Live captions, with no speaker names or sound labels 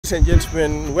Ladies and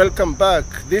gentlemen, welcome back.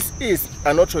 This is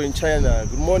ANOTO in China.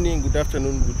 Good morning, good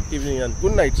afternoon, good evening, and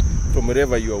good night from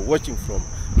wherever you are watching from.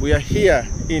 We are here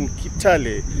in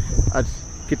Kitale at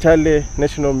Kitale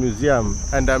National Museum,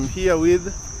 and I'm here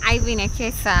with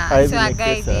MPESA. So a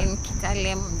guide in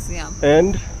Kitale Museum.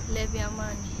 And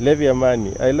Levi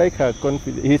Amani. I like her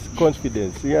his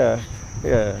confidence. Yeah,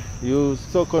 you're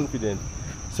so confident.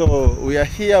 So we are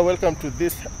here. Welcome to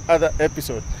this other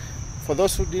episode. For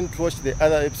those who didn't watch the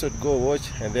other episode, go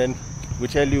watch, and then we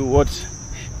tell you what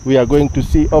we are going to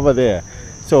see over there.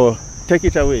 So take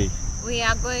it away. We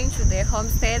are going to the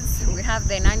homesteads. We have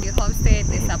the Nandi homestead,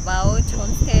 the Sabaot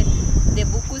homestead, the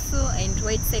Bukusu and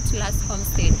White Settlers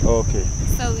homestead. Okay.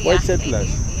 So we White Settlers?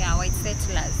 Yeah, White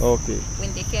Settlers. Okay.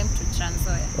 When they came to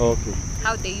Transoya. Okay.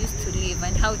 How they used to live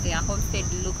and how their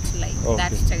homestead looked like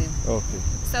that Okay. time. Okay.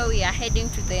 So we are heading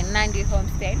to the Nandi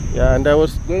homestead. Yeah, and I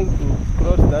was going to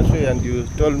cross that way, and you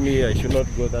told me I should not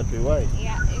go that way. Why?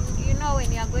 Yeah, you know, when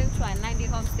you are going to a Nandi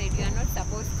homestead, you are not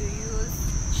supposed to use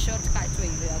shortcuts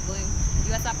when you are going.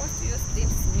 You are supposed to use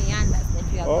these meanders that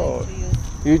you are going to use.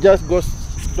 You just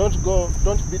don't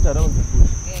beat around the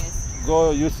bush. Yes.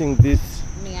 Go using this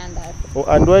Meanders. Oh,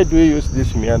 and why do you use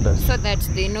these meanders? So that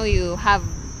they know you have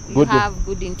good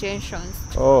intentions.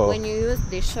 Oh. When you use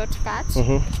the shortcut,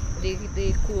 Mm-hmm. they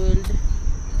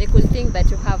could think that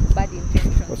you have bad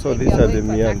intentions. Oh, so and these you are going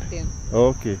the to attack meanders. them.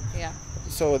 Okay. Yeah.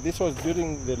 So this was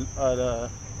during the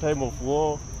time of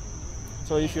war.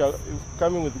 So if you are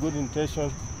coming with good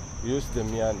intention, use the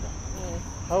meander. Yes.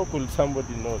 How could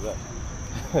somebody know that?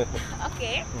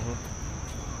 Okay. Mm-hmm.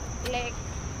 Like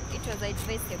it was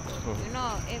advisable. Mm-hmm. You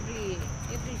know, every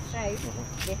tribe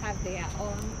they have their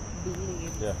own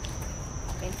beliefs Yeah.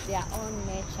 and their own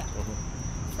nature. Mm-hmm.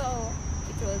 So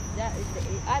it was that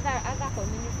other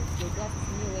communities they just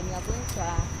knew when you are going to a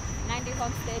Nandi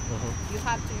homestead, you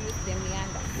have to use the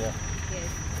meander. Yeah. Yes.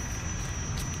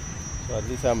 So at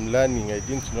least I'm learning. I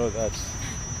didn't know that.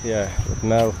 Yeah, but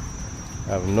now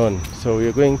I've known. So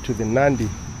we're going to the Nandi.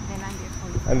 The Nandi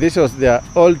homestead. And this was their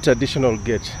old traditional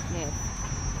gate. Yes.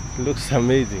 It looks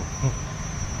amazing.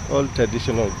 Old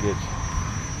traditional gate.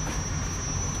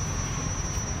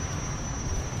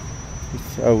 This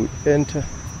is how we enter.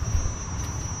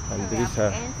 And So we there is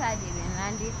have a entered the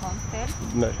Nandi homestead.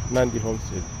 Nandi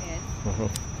homestead. Yes. Mhm.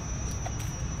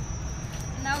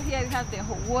 Now here we have the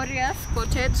warriors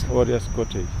cottage. Warriors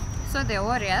cottage. So the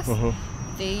warriors, Mhm.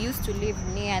 they used to live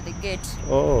near the gate.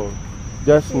 Oh,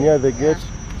 just near the gate,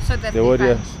 So that the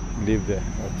warriors live there.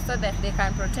 so that they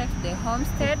can protect the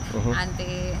homestead and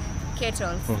the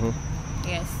cattle. Mhm.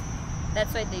 Yes.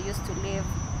 That's why they used to live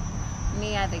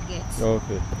near the gate.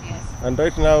 Okay. Yes. And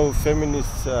right now,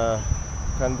 feminists,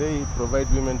 can they provide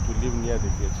women to live near the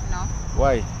gate? No.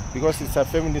 Why? Because it's a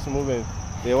feminist movement.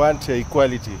 They want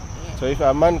equality. Yeah. So if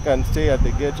a man can stay at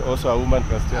the gate, also a woman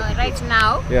can stay at the Right gate.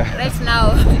 now, Yeah. right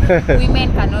now,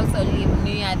 women can also live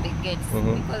near the gates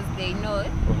because they know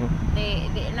they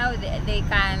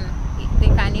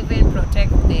can even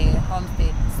protect the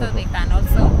homestead, so they can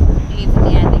also live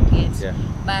near the gates. Yeah.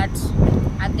 But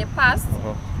at the past,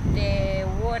 the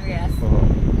warriors,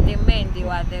 the men, they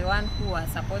were the one who were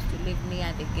supposed to live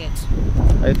near the gate.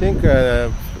 I think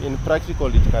in practical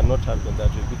it cannot happen that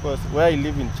way, because where I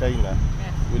live in China,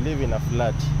 we live in a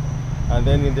flat, and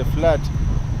then in the flat,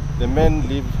 the men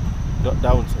live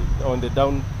downside, on the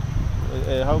down.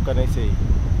 How can I say?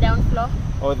 Down floor.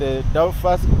 Or the down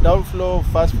floor,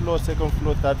 first floor, second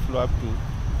floor, third floor, up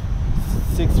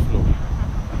to sixth floor,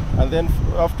 and then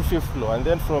up to fifth floor, and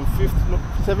then from fifth floor,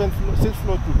 seventh floor, sixth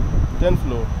floor to 10th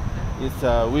floor is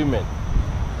women.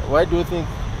 Why do you think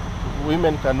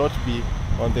women cannot be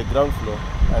on the ground floor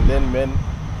and then men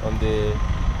on the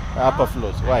upper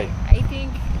floors? Why? I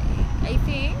think the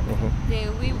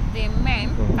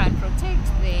men can protect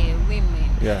the women.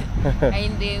 Yeah.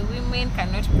 And the women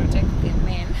cannot protect the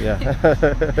men. Yeah.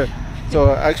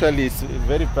 So actually, it's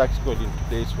very practical in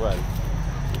today's world.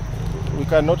 We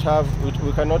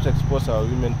cannot expose our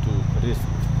women to risk.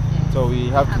 Yes. So we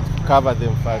have to cover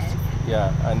them first. Yes.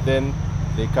 Yeah, and then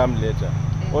they come later.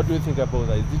 Yes. What do you think about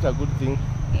that? Is it a good thing?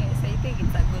 Yes, I think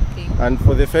it's a good thing. And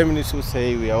for the feminists who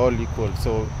say we are all equal,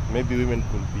 so maybe women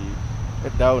could be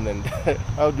down, and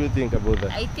how do you think about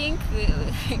that? I think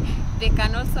they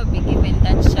can also be given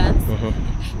that chance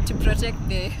to protect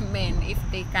the men if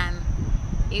they can.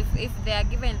 If they are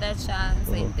given that chance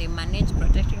and they manage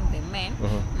protecting the men,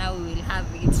 now we will have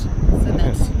it. So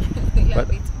that we'll have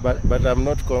it. But I'm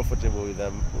not comfortable with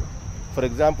them. For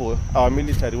example, our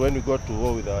military, when we go to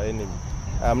war with our enemy,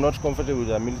 I'm not comfortable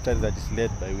with a military that is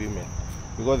led by women.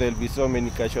 because there will be so many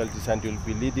casualties and you'll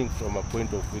be leading from a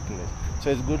point of weakness. So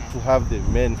it's good to have the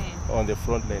men on the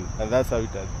front line, and that's how it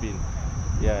has been.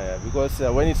 Yeah, because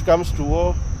when it comes to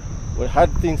war, well,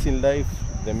 hard things in life,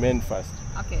 the men first.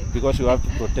 Okay. Because you have to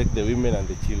protect the women and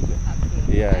the children.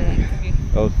 Okay. Yeah.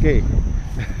 Okay.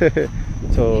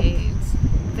 So. And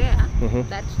there,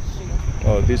 that tree.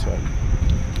 Oh, this one.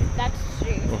 That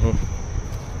tree.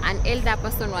 An elder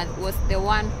person was the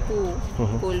one who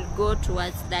could go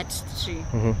towards that tree.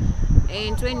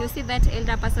 And when you see that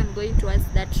elder person going towards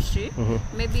that tree,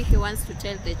 maybe he wants to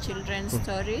tell the children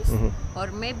stories, or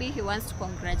maybe he wants to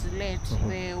congratulate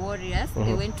the warriors.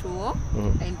 They went to war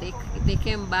and they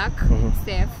came back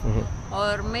safe,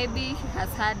 or maybe he has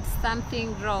had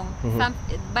something wrong, some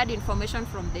bad information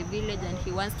from the village, and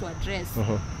he wants to address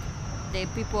the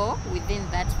people within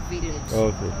that village.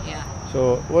 Okay. Yeah.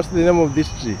 So what's the name of this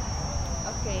tree?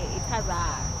 Okay, it has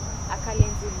a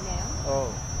Kalenjin name. Oh.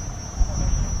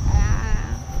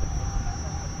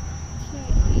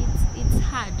 It's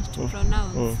hard to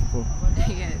pronounce.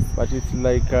 Yes. But it's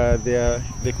like the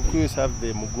Kikuyus have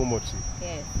the Mugumo tree.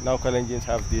 Yes. Now Kalenjins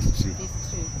have this tree. This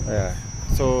tree. Yeah.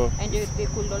 So. And they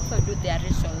could also do their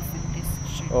rituals in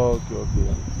this tree. Okay,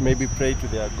 okay. Maybe pray to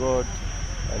their god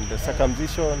and the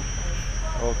circumcision.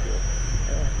 Okay.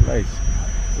 Nice.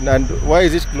 And why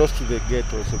is it close to the gate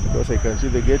also? Because I can see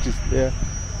the gate is there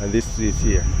and this tree is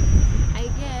here. I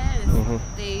guess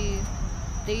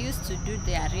they used to do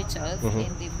their rituals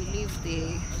and they believe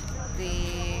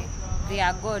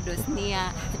their god was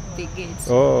near the gate.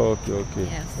 Oh, okay, okay.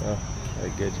 Yes. I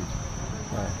get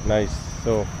it. Nice.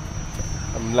 So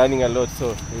I'm learning a lot.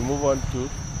 So we move on to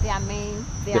their main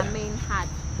hut.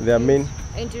 Their main.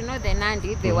 And you know the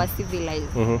Nandi, they were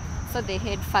civilized. So they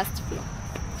had first floor.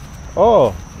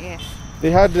 Oh. Yes. They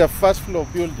had the first floor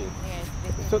building. Yes.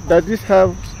 So does this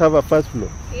have a first floor?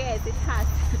 Yes, it has.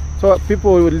 So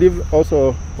people will live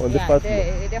also on the first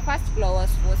floor? The first floor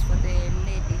was for the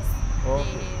ladies. Oh.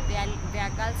 Their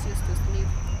girls used to sleep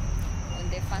on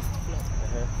the first floor.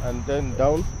 And then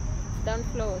down? Down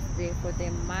floor was for the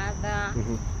mother,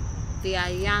 their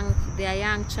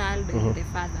young child, and the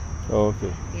father. Oh,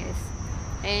 okay. Yes.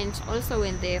 And also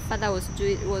when the father was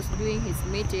doing his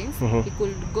meetings, he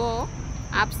could go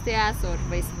upstairs or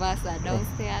vice versa,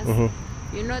 downstairs.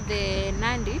 You know the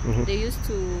Nandi, they used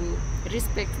to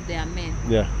respect their men.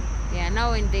 Yeah. Yeah.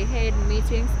 Now when they had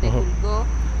meetings, they could go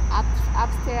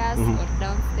upstairs or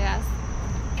downstairs.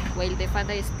 While the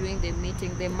father is doing the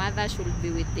meeting, the mother should be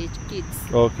with the kids.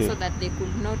 Okay. So that they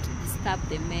could not disturb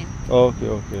the men. Okay.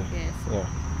 Okay. Yes.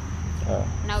 Yeah.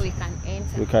 Now we can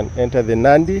enter. We can enter the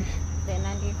Nandi. The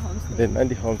Nandi homestead. The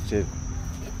Nandi homestead.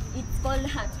 It's called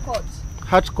hut court.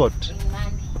 Hut court. In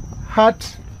Nandi.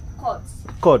 Hut court.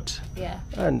 Court. Yeah.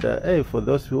 And hey, for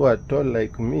those who are tall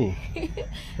like me,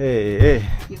 hey.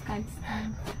 You can't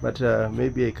stand. But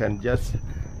maybe I can just,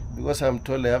 because I'm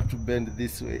tall, I have to bend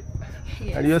this way.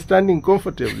 Yes. And you're standing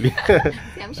comfortably.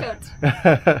 See, I'm short.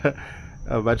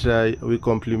 But we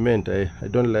compliment. I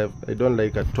don't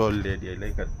like a tall lady. I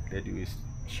like a lady who is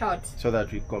short, so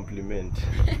that we compliment.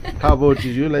 How about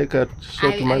you? Like a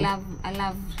short man? I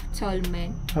love tall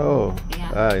men. Oh,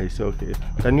 yeah. It's okay.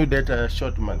 Can you date a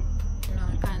short man? No,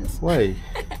 I can't. Why?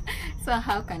 So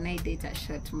how can I date a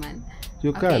short man?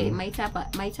 You can. My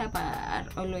type are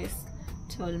always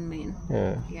tall men.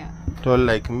 Yeah. Yeah. Tall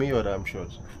like me, or I'm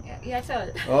short? Yeah, tall.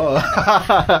 Oh.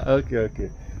 Okay.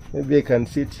 Maybe I can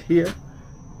sit here.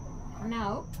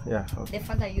 Now. Yeah. Okay. The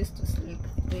father used to sleep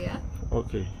there.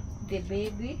 Okay. The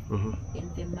baby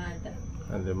and the mother.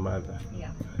 And the mother.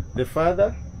 Yeah. The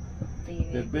father,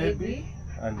 the baby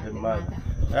and the mother.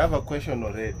 I have a question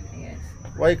already. Yes.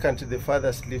 Why can't the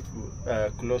father sleep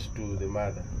close to the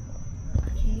mother?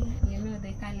 Okay, you know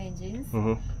the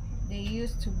Kalenjins. They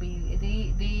used to be.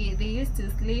 They used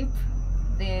to sleep.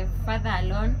 The father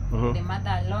alone, the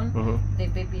mother alone, the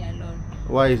baby alone.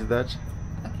 Why is that?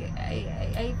 Okay,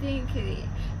 I think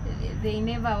they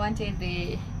never wanted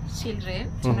the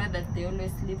children to know that they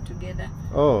always live together.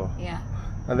 Oh. Yeah.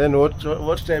 And then what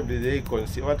time did they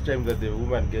conceive? What time did the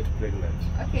woman get pregnant?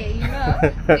 Okay, you know,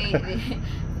 they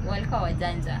were called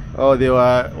Wajanja. Oh, they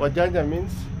were, Wajanja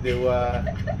means they were,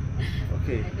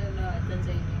 okay. I don't know Wajanja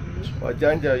in English.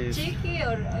 Wajanja is... Cheeky,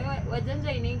 or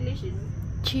Wajanja in English is...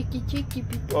 Cheeky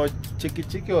people. Or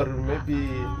cheeky, or maybe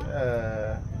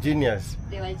genius.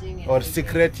 They were genius. Or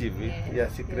secretive. Yeah,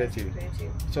 secretive.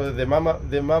 So the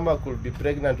mama could be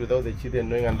pregnant without the children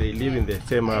knowing, and they live in the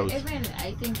same house. Even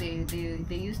I think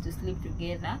they used to sleep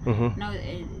together. Now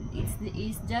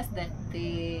it's just that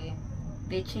the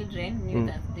children knew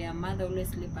that their mother always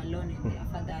sleep alone and their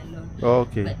father alone.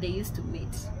 Okay. But they used to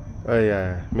meet. Oh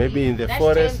yeah, maybe in the that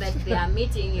forest. That time that they are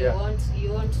meeting, you Yeah.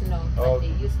 won't know, but Okay.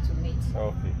 they used to meet.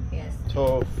 Okay. Yes.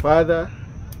 So father,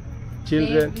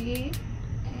 children, Baby,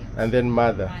 and then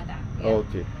mother. mother. Yeah.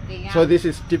 Okay. The young. So this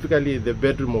is typically the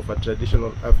bedroom of a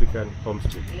traditional African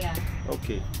homestead. Yeah.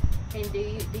 Okay. And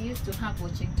they used to have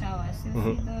watching towers. You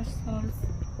see those halls?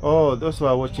 Oh, those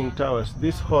were watching Yeah. towers.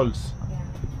 These halls,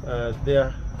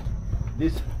 Yeah.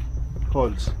 these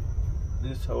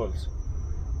halls,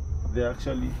 they're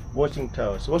actually watching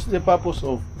towers. What's the purpose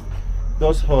of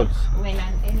those halls? When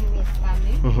an enemy is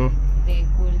coming, they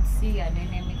could see an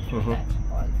enemy through that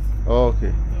halls. Oh,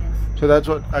 okay. Yes. So that's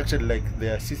what actually like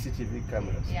their CCTV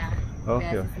cameras. Yeah.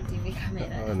 Okay. There's CCTV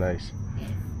cameras. Oh, nice. Yes.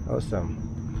 Awesome.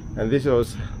 And this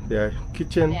was their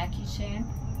kitchen, Their kitchen,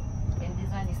 and this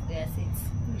one is their seats.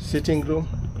 sitting room,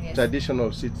 Yes.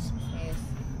 traditional seats, Yes.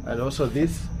 and also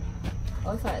this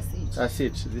Also a seat. a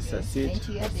seat. This is a Yes. seat. And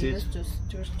here A they seat.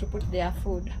 used to put their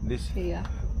food. This Here.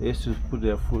 they used to put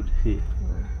their food here.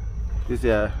 This is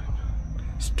their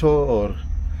store or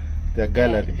their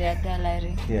gallery. Their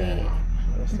gallery. Yeah.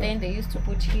 Then they used to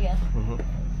put here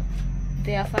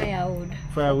their firewood.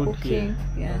 Firewood Cooking. here.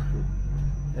 Yeah.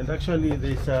 And actually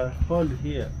there's a hall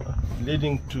here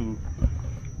leading to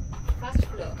First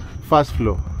floor. first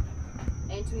floor.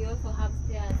 And we also have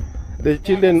stairs. The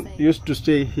children side. used to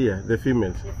stay here, the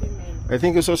females. The female. I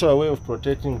think it's also a way of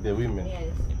protecting the women. Yes.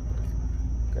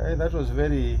 Okay, that was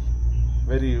very,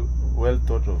 very well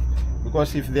thought of.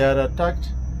 Because if they are attacked,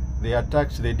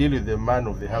 they deal with the man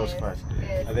of the house Yes, first.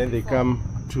 yes. And then they come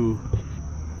to,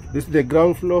 this is the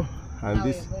ground floor, and Now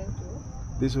this we're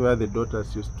going to. is where the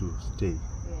daughters used to stay. Yes.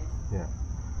 Yeah,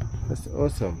 that's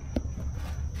awesome.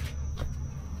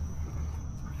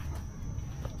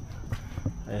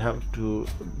 I have to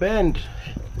bend.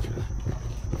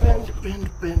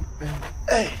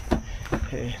 Hey.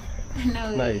 Hey.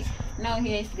 Now, Nice. Now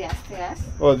here is their stairs.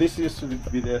 Oh, this used to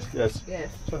be their stairs. Yes.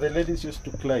 So the ladies used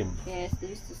to climb. Yes, they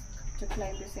used to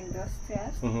climb using those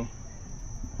stairs.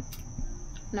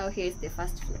 Now here is the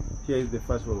first floor. Here is the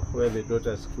first floor where the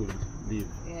daughters could live.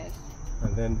 Yes.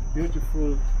 And then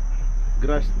beautiful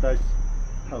grass thatched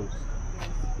house. Yes.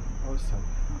 Awesome.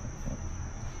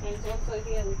 And also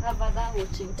here we have other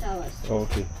watching towers.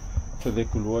 Okay. So they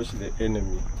could watch the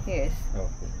enemy. Yes.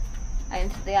 Okay.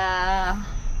 And their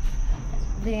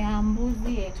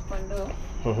mbuzi at Kondo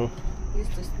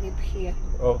used to sleep here.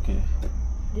 Okay.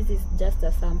 This is just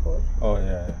a sample. Oh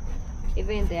yeah.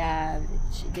 Even their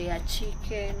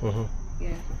chicken. Yeah.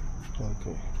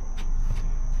 Okay.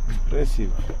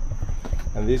 Impressive.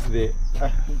 And this they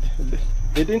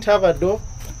didn't have a door?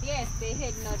 Yes, they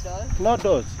had no doors. No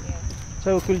doors. Yes.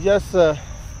 So we could just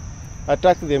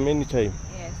attack them anytime.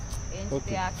 Yes. And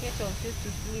Okay. their cattle used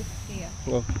to sleep here.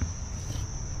 Okay.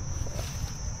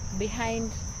 Behind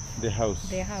The house.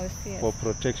 the house, yes. For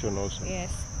protection also.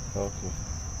 Yes. Okay.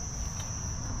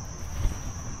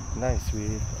 Nice. We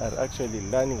are actually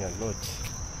learning a lot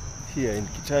here in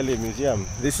Kitale Museum.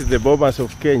 This is the Bomas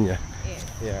of Kenya. Yes.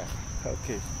 Yeah.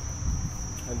 Okay.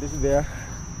 And this is their.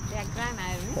 Their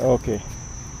granary. Okay.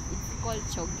 It's called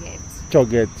choget.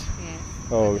 Choget. Yes.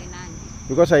 Oh. For the Nandi.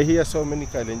 Because I hear so many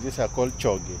Kalenjins are called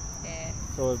choge. Yes.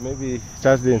 So maybe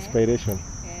that's the inspiration.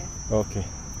 Yes. Okay.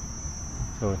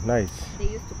 So nice. They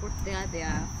used to put there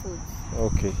their food.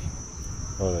 Okay.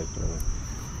 All right.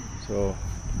 So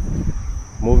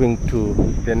moving to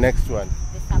the next one.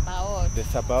 The Sabaot. The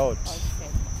Sabaot. Also.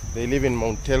 They live in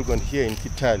Mount Elgon here in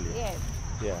Kitale. Yes.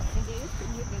 Yeah. And they used to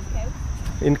live in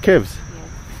caves. In caves?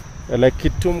 Yes. Like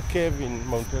Kitum Cave in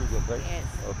Mount Elgon, right? Yes.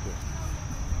 Okay.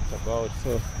 Sabaot.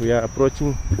 So we are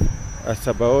approaching a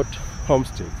Sabaot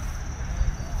homestead.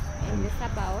 In the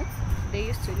Sabaot, they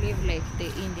used to live like the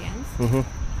Indians.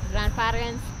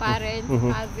 Grandparents, parents,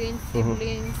 cousins,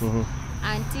 siblings,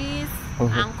 aunties,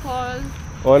 uncles,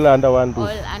 All under one all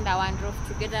roof. under one roof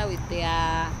together with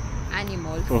their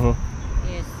animals.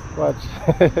 Yes. What?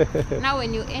 Now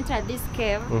when you enter this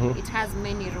cave, it has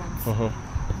many rooms.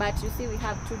 But you see we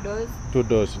have two doors. Two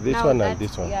doors. This Now one that, and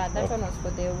this one. Yeah, that Okay. one was for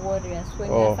the warriors. When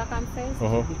Oh. they're circumcised,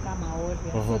 you become a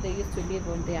warrior. So they used to live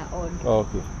on their own.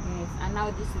 Okay. Yes. And now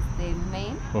this is the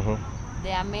main,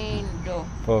 their main door.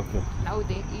 Okay. Now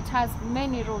it has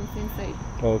many rooms inside.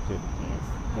 Okay. Yes.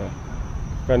 Yeah.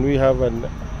 Can we have an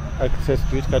access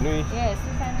to it? Can we? Yes.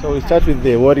 You can So we enter. start with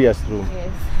the warriors room.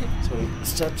 Yes. So we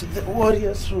start with the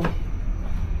warriors room.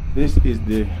 This is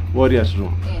the warriors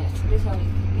room. Yes.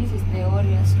 This is the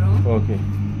warriors room. Okay.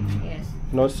 Yes.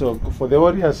 Not so for the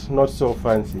warriors. Not so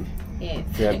fancy. Yes.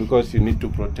 Yeah, because you need to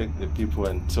protect the people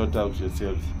and sort out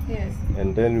yourselves. Yes.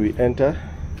 And then we enter.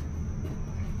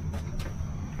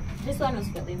 This one was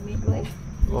for the midwife.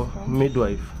 Oh,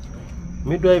 midwife.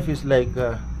 Midwife is like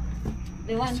The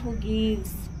one who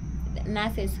gives, the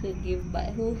nurses who give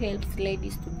birth, who helps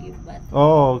ladies to give birth.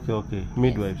 oh, okay.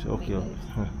 Midwives, Yes, okay.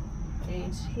 midwives.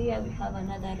 And here we have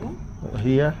another room.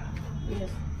 Here, Yes.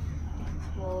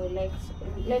 For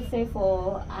let's say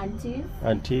for aunties.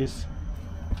 aunties.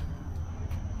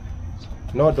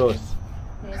 No doors.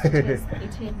 Yes, it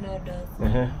has no doors.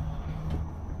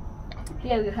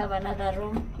 Here we have another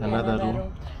room. Here Another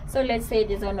room. So let's say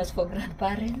this one was for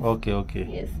grandparents. Okay.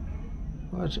 Yes.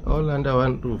 What? All under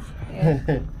one roof. Yes.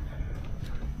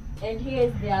 And here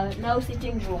is their now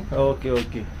sitting room.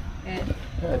 Okay. Yes.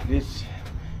 At least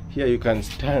here you can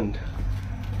stand.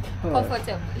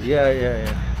 Comfortable.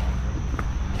 Yeah.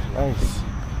 Nice.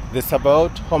 This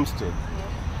about homestead.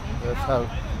 Yes. That's how.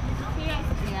 Here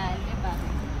is their labor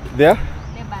room. There?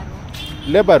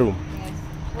 Labor room. Yes.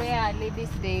 Where ladies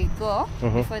they go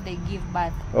before they give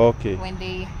birth. Okay. When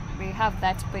they have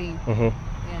that pain. Yes.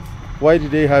 Why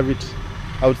did they have it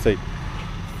outside?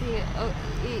 See,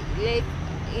 like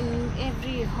in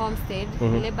every homestead,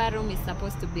 labor room is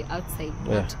supposed to be outside,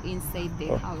 not inside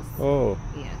the house. Oh.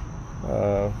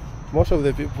 Yeah. Most of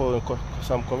the people in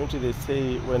some community, they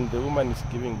say when the woman is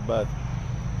giving birth,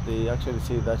 they actually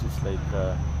say that it's like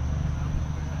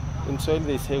in soil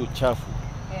they say uchafu.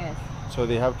 Yes. So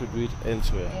they have to do it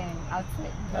elsewhere. Yeah,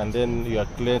 outside. And then you are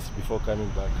cleansed before coming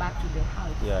back. Back to the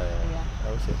house. Yeah.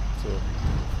 Outside. So you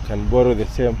can borrow the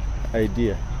same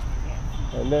idea.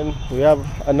 And then we have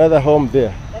another home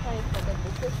there. That one is for the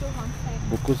Bukusu homestead.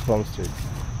 Bukus homestead.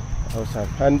 Awesome.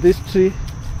 And this tree?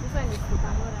 This one is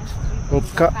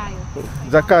Sycamore tree.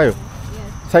 Zakayo.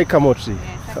 Yes. Sycamore tree.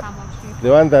 Yes, Sycamore tree. The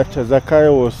one that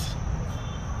Zakayo was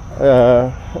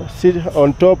sit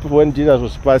on top when Jesus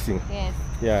was passing. Yes.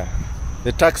 Yeah.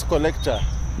 The tax collector.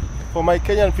 For my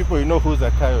Kenyan people, you know who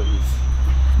Zakayo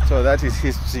is. So that is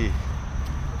his tree.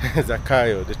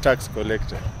 Zakayo, the tax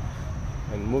collector.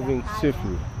 And moving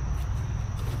swiftly.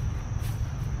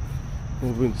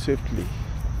 Moving swiftly.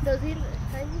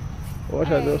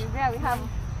 What are those? There we have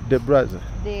The brother.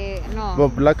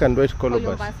 the Black and white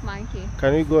colobus. monkey.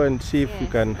 Can we go and see if we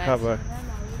Yes, can but have a...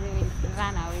 They will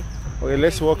run away. Okay,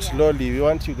 let's walk slowly. We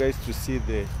want you guys to see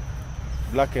the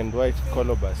black and white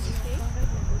colobus.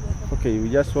 Okay, we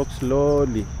just walk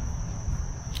slowly.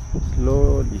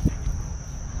 Slowly.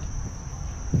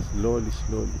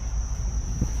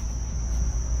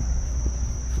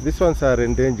 These ones are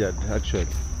endangered, actually.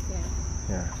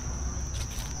 Yeah.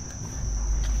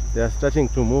 They are starting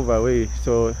to move away,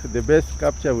 so the best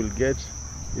capture we'll get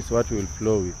is what we'll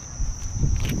flow with.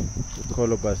 The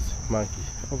colobus monkey.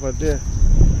 Over there,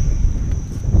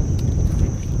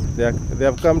 they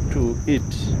have come to eat.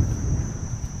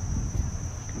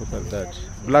 Look at that.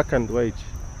 Black and white,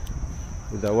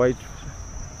 with the white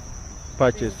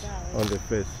patches on the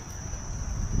face.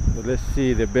 So let's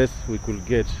see the best we could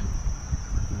get.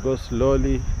 Go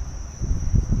slowly.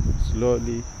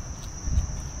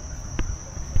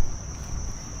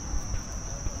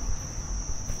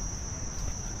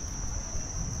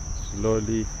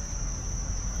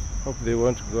 Hope they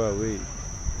won't go away.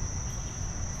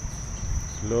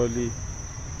 Slowly.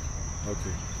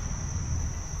 Okay.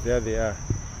 There they are.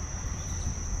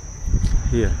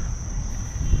 Here.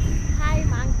 Hi,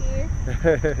 monkeys.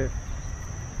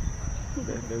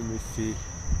 Let me see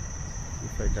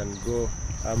if I can go.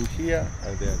 I'm here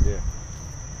and they are there.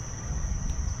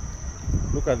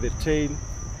 Look at the tail.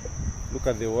 Look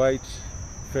at the white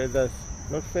feathers.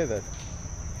 Not feathers.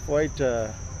 White,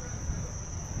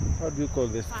 how do you call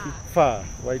this? Fur.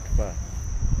 White fur.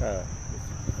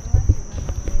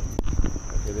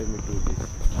 Okay, let me do this.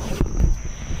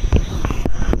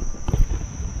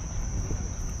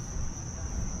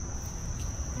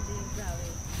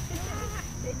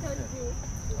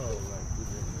 Oh my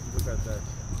goodness. Look at that.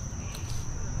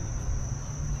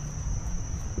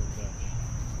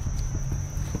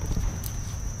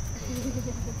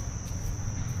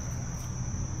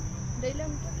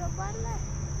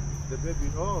 The baby,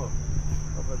 oh,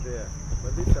 over there.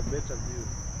 But this is a better view.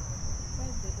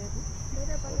 Where's the baby?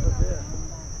 Over there.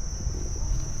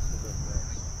 Look at that.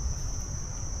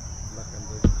 Black and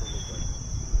white colobus.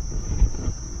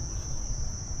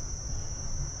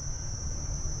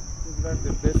 Isn't that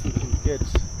the best we could get?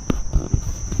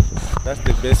 That's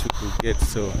the best we could get,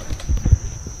 so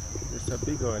there's a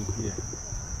bigger one here.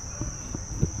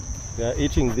 They are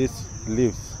eating these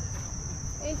leaves.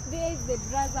 There is the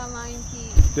brother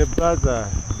monkey. The brother,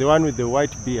 the one with the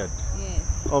white beard. Yes.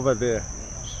 Over there.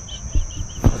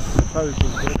 How we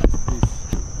can get this?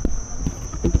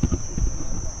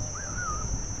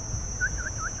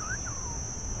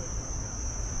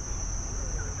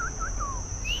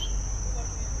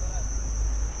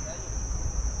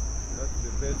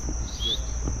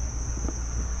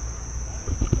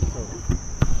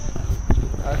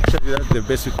 the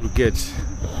best we could get.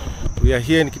 We are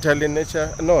here in Kitale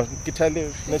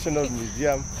National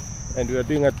Museum, and we are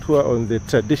doing a tour on the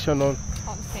traditional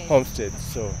homestead.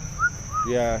 So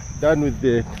we are done with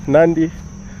the Nandi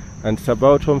and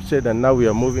Sabaot homestead, and now we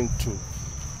are moving to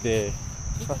the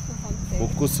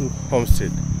Bukusu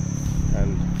homestead,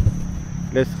 and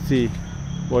let's see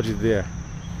what is there.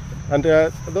 And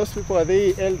those people, are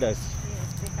they elders?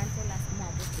 Yes, they can tell us more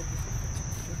about the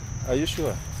Bukusu. Are you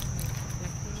sure?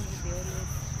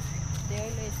 They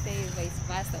always say vice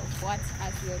versa of what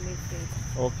as we always say.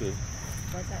 Okay.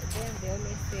 But then they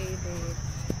always say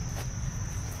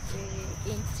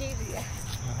the interior.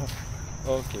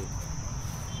 Okay.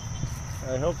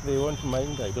 I hope they won't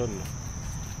mind, I don't know.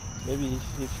 Maybe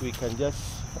if we can just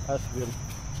ask them.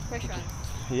 Questions?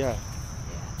 Yeah.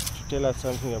 To tell us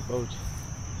something about.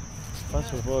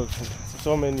 First of all,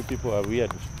 so many people are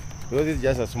weird. Because it's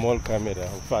just a small camera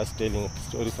of us telling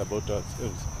stories about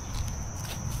ourselves.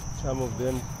 Some of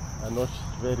them are not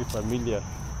very familiar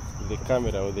with the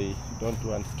camera, or they don't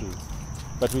want to.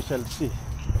 But we shall see.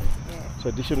 Yeah.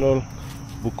 Traditional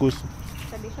Bukusu.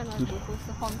 Traditional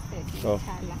Bukusu homestead in Oh.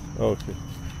 Chala. Okay.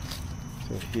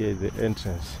 So here is the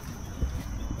entrance.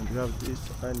 And we have this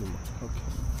animal.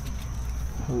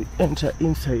 Okay. We enter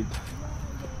inside.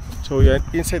 So we are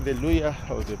inside the Luhya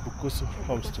of the Bukusu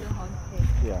homestead.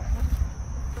 Yeah.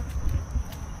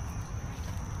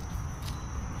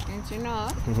 And you know,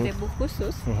 the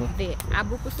Bukusus, the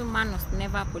Abukusu man was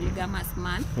never a polygamous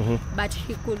man, but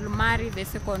he could marry the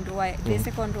second wife.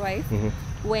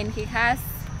 When he has,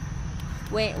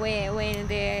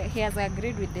 he has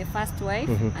agreed with the first wife,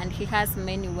 and he has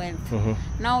many wealth.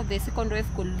 Now the second wife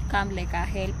could come like a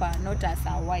helper, not as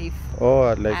a wife.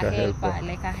 Oh, like a helper.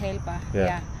 Like a helper. Yeah.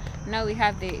 Yeah. Now we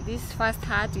have this first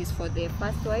hut is for the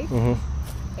first wife, and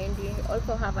we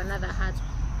also have another hut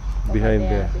Behind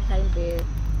there. behind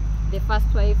the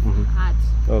first wife hut.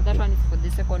 Okay. That one is for the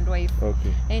second wife.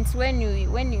 Okay. And when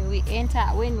you enter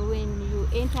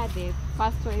the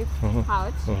first wife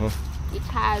house, it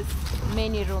has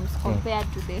many rooms compared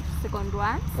to the second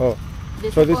one. Oh.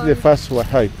 The So this is the second- first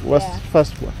wife. What's Yeah.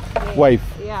 first Yeah. wife?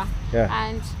 Yeah. Yeah.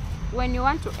 And when you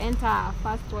want to enter a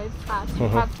first wife's house, you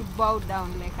have to bow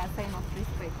down like a sign of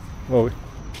respect. Oh.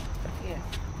 Yes.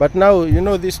 But now you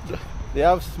know this. They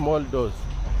have small doors.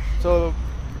 So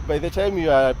by the time you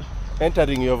are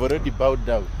entering, you have already bowed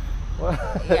down.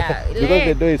 Yeah. Because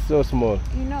the door is so small.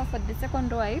 You know, for the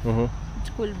second wife,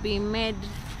 it could be made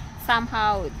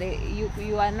somehow.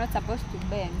 You are not supposed to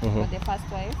bend for the first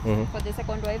wife, for the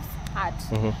second wife's hut.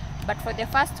 But for the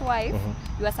first wife,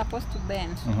 you are supposed to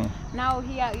bend. Now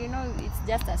here, you know, it's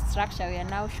just a structure.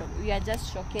 We are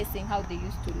just showcasing how they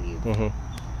used to live.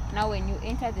 Now when you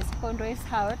enter the second wife's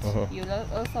house, you'll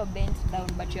also bend down,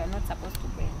 but you are not supposed to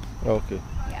bend. Okay.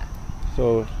 Yeah.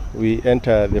 So we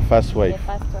enter the first wife.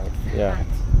 The first wife's Yeah. hut.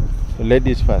 So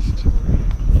ladies first,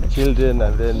 children,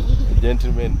 and then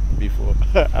gentlemen before,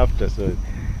 after. So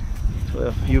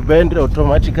you bend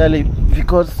automatically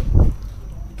because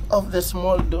of the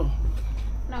small door.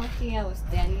 Now here was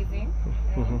their living.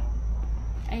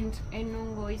 And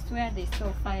Enungo is where they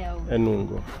store firewood.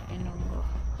 Enungo. Enungo.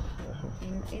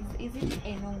 Is it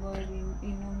Enungo?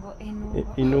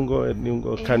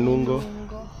 Inungo, Kanungo.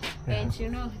 Enungo. And you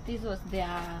know, this was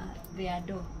their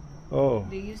door. Oh.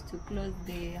 They used to close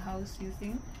the house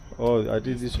using. Oh, I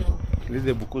did this. This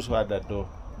the Bukusu had a door.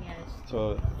 Yes.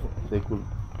 So they could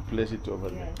place it over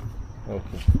there. Yes.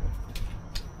 Okay.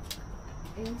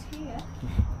 And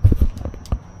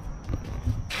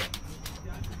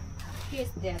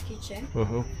here's their kitchen.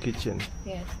 Kitchen.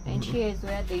 Yes. And here is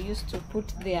where they used to put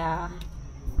their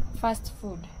fast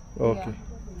food. Okay.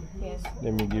 Yeah. Yes.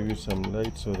 Let me give you some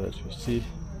light so that you see.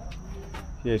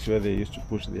 Here's where they used to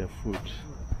put their food.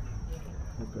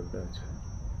 Look at that.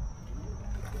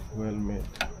 Well made.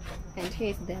 And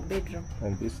here's their bedroom.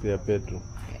 And this is their bedroom.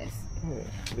 Yes.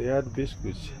 Yeah. They had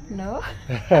biscuits. No.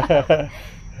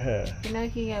 You know,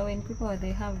 here when people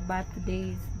they have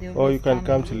birthdays, they Oh, always you can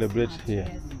come in this celebrate house, here.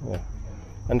 yes. Yeah.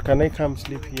 And can I come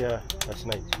sleep here at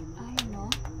night? I know.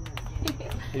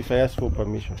 If I ask for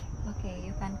permission. Okay,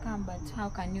 you can come, but how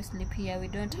can you sleep here? We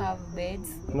don't have beds.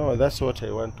 No, that's what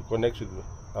I want, to connect with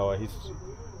our history,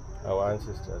 our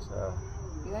ancestors.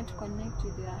 You want to connect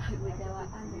with our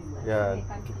ancestors. Yeah, We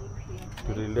can't sleep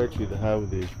here. to relate with how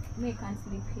they. We can't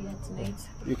sleep here tonight.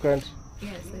 You can't?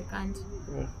 Yes, we can't.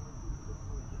 Yeah.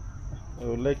 I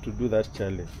would like to do that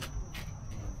challenge.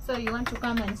 So you want to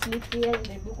come and sleep here in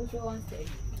the Bukusu homestead?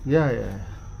 Yeah, yeah.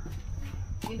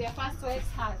 In the first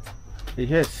wife's hut.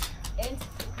 Yes. And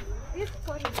this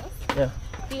corridor, Yeah.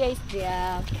 here is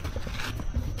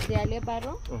their labor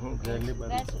room. Their labor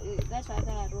room. That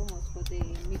other room was for the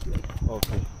midwife.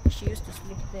 Okay. She used to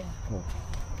sleep there. Okay.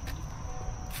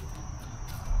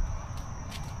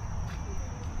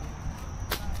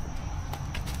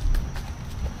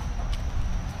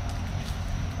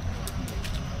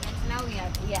 And now we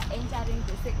are entering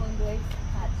the second wave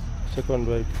hut. Second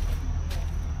wave.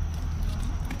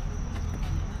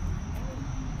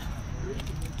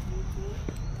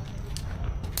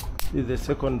 Is the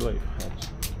second wave hut.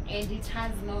 And it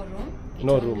has no room.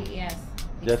 No room. Yes.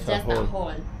 Just a hall.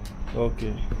 hall.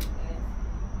 Okay. Yes.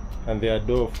 And their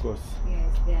door, of course.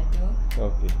 Yes, their door.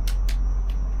 Okay.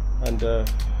 And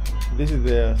this is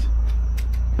their.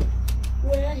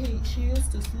 Where she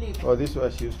used to sleep. Oh, this is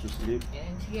where she used to sleep.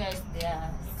 And here is their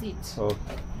seat.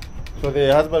 Okay. So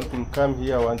the husband could come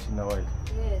here once in a while.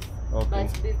 Yes. Okay.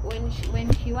 But when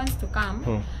he wants to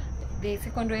come, the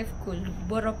second wife could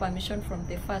borrow permission from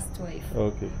the first wife.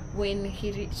 Okay. When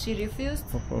she refused,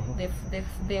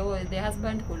 the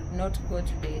husband could not go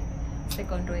to the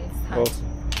second wife's house.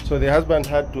 Okay. So the husband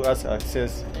had to ask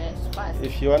access Yes, first.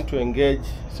 if you want to engage.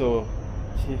 So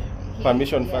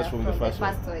permission first from the first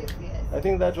wife. wife. Yes. I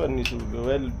think that one is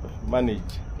well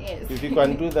managed. Yes. If you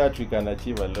can do that, we can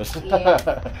achieve a lot. Yes.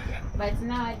 But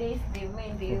nowadays, the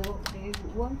men they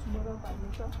want to borrow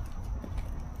permission.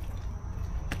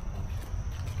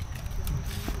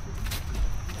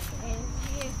 And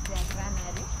here is their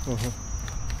granary.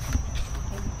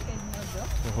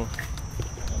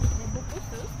 The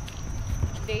Bukusus,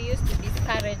 they used to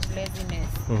discourage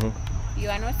laziness. You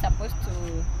are not supposed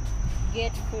to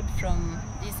get food from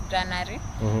this granary.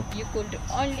 You could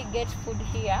only get food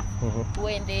here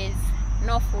when there is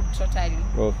no food totally.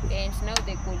 Okay. And now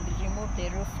they could remove the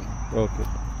roofing. Okay.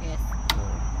 Yes.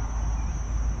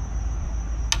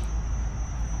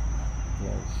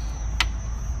 Nice.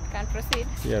 Can proceed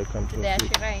Yeah, we can to their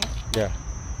proceed. shrine. Yeah.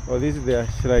 Oh, this is their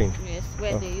shrine. Yes,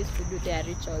 where they used to do their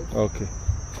rituals. Okay.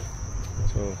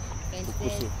 So, And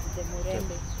there's the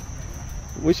Murembe.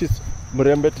 which is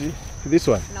Murembe tree? This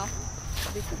one. No,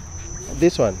 this one.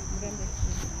 This one.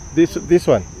 Murembe. This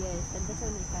one. Yes, and that's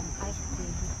when we can ask the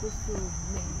Bukusu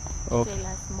men Okay. tell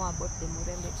us more about the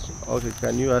Murembe tree. Okay.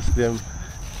 Can you ask them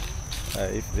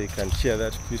if they can share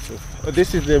that piece of? Oh,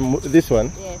 this is this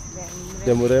one. Yes,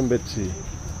 The Murembe tree.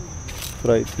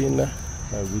 Fraipina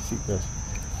visicus.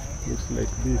 Looks like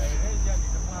this.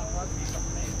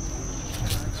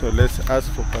 So let's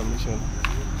ask for permission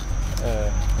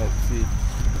and see.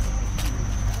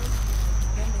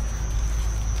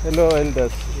 Hello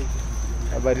elders.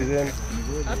 Habari zenu?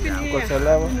 Mko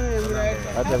salama?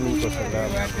 Hata mimi niko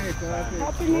salama.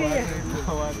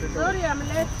 Sorry, I'm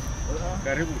late.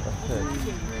 Karibu.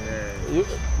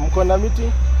 Mko na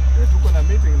meeting? Tuko na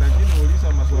meeting lakini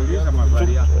uliza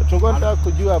maswali yako. Tunataka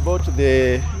kujua about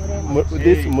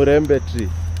this Murembe tree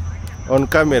on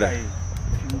camera.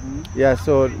 Yeah,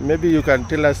 so maybe you can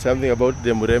tell us something about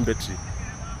the Murembe tree.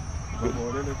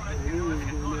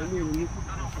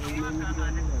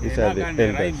 These are the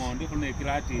elders.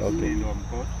 Okay.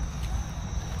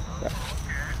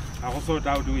 I also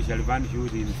doubt we shall advance you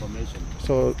the information.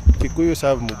 So Kikuyus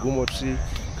have Mugumo tree,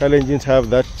 Kalenjins have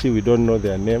that tree, we don't know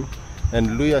their name, and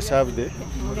Luyas have the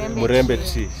Murembe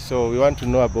tree. So we want to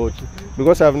know about it,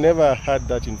 because I've never had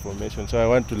that information, so I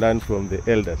want to learn from the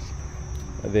elders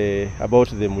about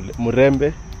the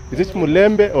Murembe. Is it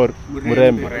Mulembe or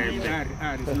Murembe?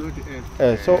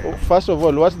 So first of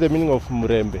all, what's the meaning of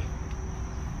Murembe?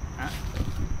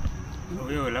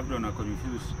 Wewe labda una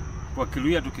confuse. Kwa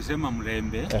Kiluya tukisema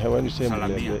Mlembe, When you say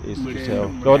Salamia. Mulembe, is to say,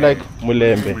 not like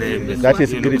Mulembe. Mulembe. That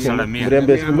is greeting. Salamia.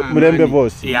 Murembe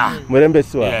voice. Yeah. Murembe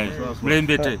swa. Yes.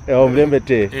 Mlembe te. Oh, Murembe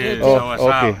te. Sawa,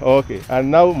 Okay, sawa. okay.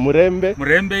 And now Murembe.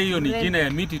 Mrembe hiyo ni jina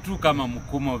ya miti tu kama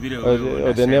mkumo vile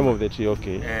Or the name of the tree,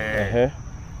 okay.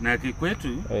 Na kikwetu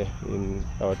In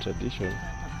our tradition.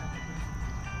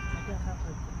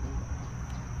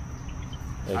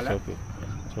 It's okay.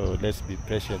 So let's be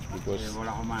patient because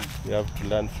we have to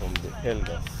learn from the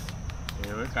elders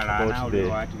about the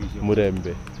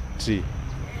Murembe tree.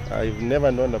 I've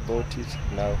never known about it.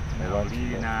 Now I want to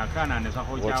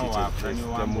know what it is.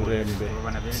 The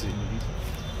Murembe tree.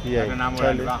 Here in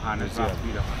Chale Museum.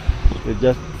 We're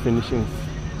just finishing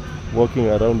walking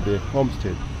around the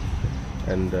homestead.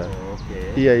 And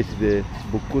here is the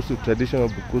Bukusu, traditional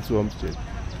Bukusu homestead.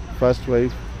 First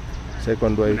wife,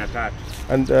 second wife.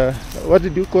 And what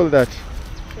did you call that?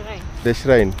 Shrine. The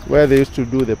shrine, where they used to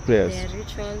do the prayers. Their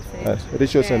rituals.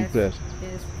 Rituals and prayers.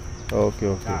 Yes. Okay,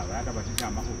 okay.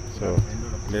 So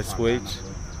let's wait.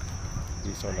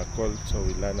 He's on a call, so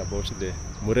we learn about the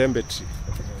Murembe tree.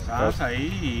 Sasa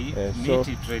hii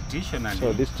miti traditional.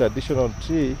 So this traditional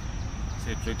tree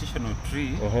It's a traditional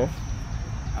tree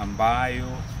ambayo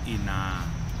ina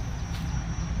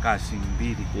kazi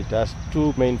mbili. It has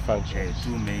two main functions.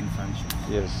 Two main functions.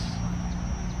 Yes.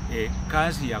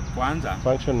 Kazi ya kwanza.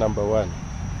 Function number 1.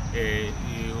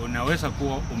 Unaweza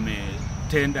kuwa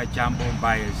umetenda jambo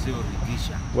mbaya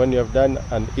isiyoridhisha. When you have done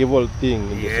an evil thing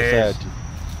in the society.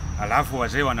 Alafu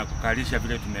wazee wanakukalisha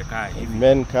vile tumekaa hivi.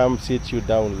 Men come sit you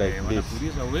down like this.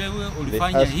 Wanakuuliza wewe They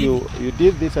ulifanya ask hivi. you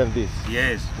did this and this.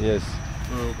 Yes. Yes.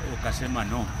 Ukasema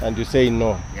no. And you say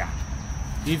no. Yeah.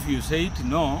 If you say it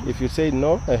no. If you say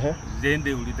no, then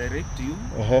they will direct you.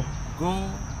 Go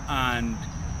and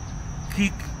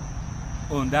kick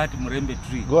on that mrembe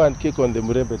tree. Go and kick on the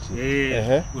mrembe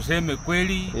tree. Useme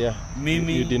kweli. Yeah.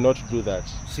 Mimi. You did not do that.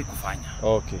 Sikufanya.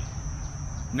 Okay.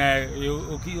 Na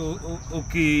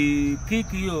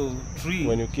kick hiyo tree.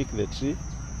 When you kick the tree.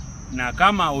 Na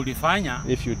kama ulifanya.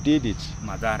 If you did it.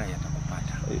 Madhara yatakupata.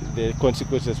 The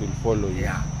consequences will follow you.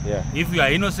 Yeah. Yeah. If you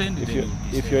are innocent, if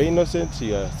you are innocent,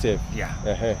 you are safe.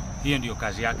 Yeah. Hiyo ndio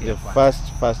kazi yake. The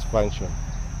first function.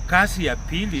 Kazi ya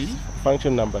pili.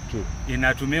 Function number 2.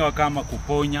 Inatumiwa kama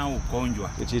kuponya ugonjwa.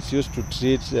 It is used to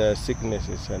treat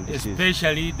sicknesses and diseases.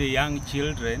 Especially the young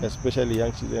children. Especially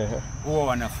young children. Huwa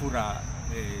wanafura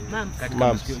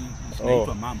mumps.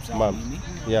 Mumps.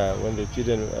 Yeah, when the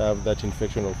children have that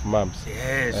infection of mumps.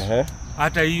 Yes.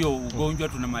 Hata hiyo ugonjwa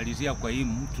tunamalizia kwa hii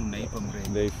mtu unaitwa mrembe.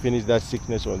 They finish that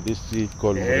sickness on this tree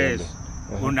called mrembe.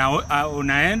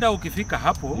 Unaenda ukifika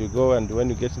hapo. You go and when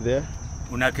you get there.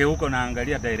 Unakeuka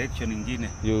unaangalia direction nyingine.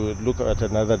 You look at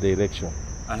another direction.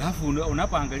 Alafu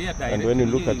unapoangalia direction. And when you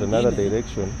look at another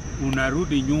direction.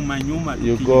 Unarudi nyuma.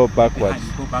 You go backwards.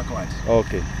 You go backwards.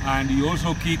 Okay. And you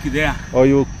also kick there. Or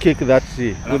you kick that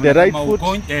tree with the right foot.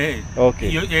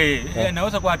 Okay.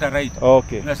 Naweza kwa hata right.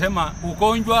 Okay. Nasema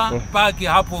ugonjwa paki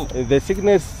hapo. The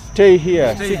sickness stay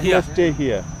here. Stay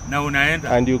here. Na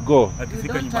unaenda. And you go.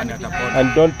 Akifika nyumbani atapona.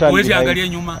 And don't turn behind. Angalia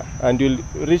nyuma. And you'll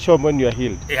reach home when you are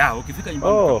healed. Yeah, ukifika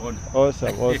nyumbani utapona.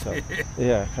 Awesome.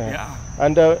 Yeah.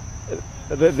 And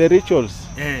the rituals.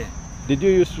 Did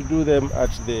you used to do them at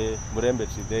the mrembe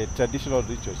tree, the traditional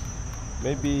rituals?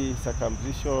 Maybe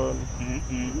circumcision.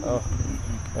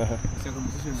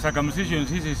 Circumcision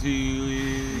sisi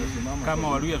kama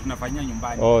Waluhya tunafanyia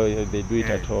nyumbani. Oh, they do it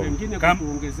at home. Wengine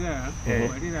kuongezea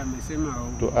Walira amesema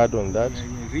to add on that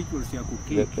rituals ya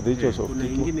kukiki. The rituals of kuna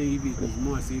nyingine hivi is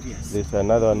more serious. There's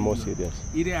another one more serious.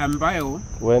 Ile ambayo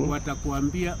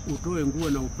watakuambia utoe nguo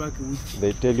na upake uchi.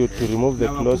 They tell you to remove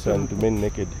the clothes and remain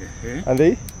naked. And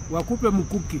they wakupe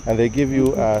mkuki. And they give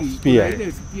you a spear.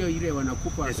 Ile spear ile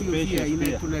wanakupa sio pia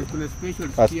ile kuna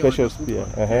special spear.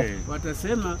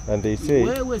 Watasema and they say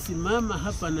wewe simama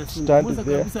hapa na zungumza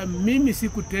kabisa mimi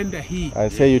sikutenda hii.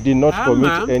 And say you did not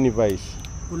commit any vice.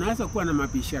 Kunaweza kuwa na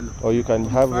mabishano. Or you can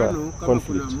have a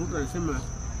conflict. Kuna mtu anasema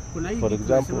kuna hii for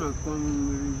example,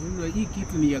 hii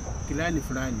kitu ni ya kilani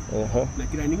fulani. Na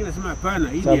kilani nyingine nasema hapana,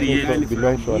 hii ni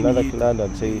belongs to another clan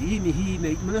and say hii na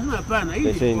mnasema hapana, hii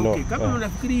okay. No. Kama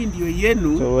mnafikiri hii ndio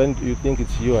yenu. So when you think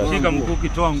it's yours, shika mkuki,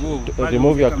 toa nguo,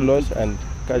 remove your clothes and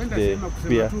catch the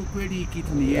spear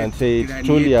and say it's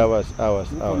truly ours. As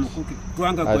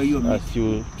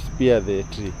you spear the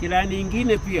tree. Kilani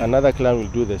nyingine pia. Another clan will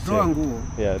do the same.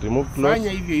 Yeah, remove clothes.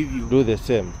 Do the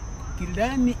same.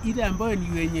 Kilani ile ambayo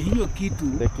ni wenye hiyo kitu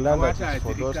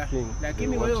hawataathirika,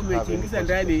 lakini wewe umechingiza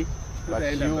ndani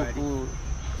utaenda mbali. Who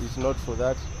is not for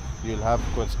that, you'll have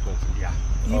consequences. Yeah.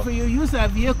 If you use a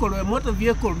vehicle, a motor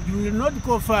vehicle, you will not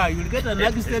go far. You will get an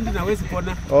accident na wezi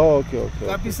pona. Okay.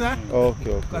 Kabisa?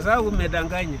 Okay. Kwa sababu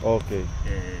umedanganya. Okay.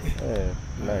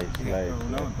 Nice.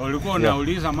 Ulikuwa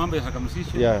unauliza mambo ya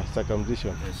circumcision? Yeah,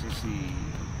 circumcision. Sisi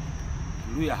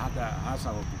Luhya hasa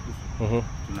Wabukusu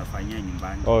tunafanyia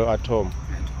nyumbani. At home.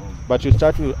 But you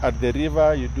start at the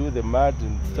river, you do the mud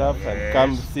and stuff and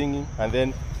come singing, and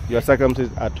then you are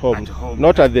circumcised at home.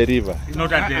 Not at the river.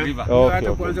 Not at the river.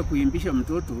 Hata kwanza kuimbisha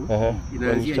mtoto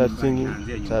inaanzia nyumbani.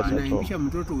 Unaimbisha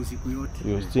mtoto usiku yote.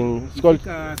 You sing.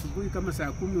 Asubuhi kama saa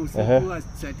 10 usiku,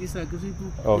 saa 9 usiku,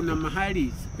 kuna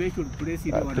mahali special place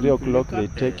ile at 3 o'clock they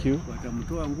take you.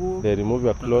 Watamtoa nguo. They remove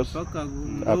your clothes.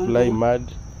 Apply mud.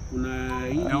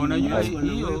 Na unajua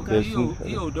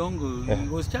hiyo udongo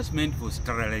was just meant for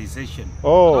sterilization. The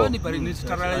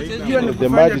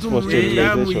mud is for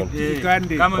sterilization.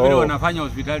 Kama vile wanafanya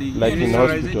hospitali, like in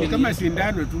hospital. Kama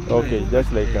sindano tu. Okay,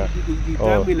 just like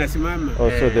inasimama.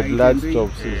 Also the blood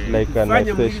stops like an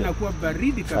anesthesia.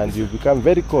 And you become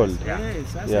very cold.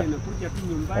 Sasa inakuja tu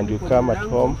nyumbani. And you come at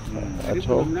home.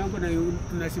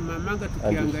 Tunasimamanga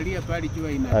tukiangalia pale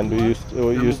jua ina. And you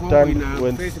stand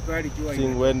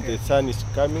when the sun is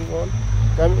coming on,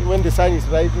 when the sun is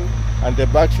rising, and the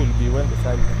back should be when the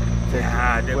sun is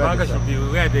Yeah, the marker should be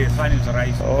where the sun is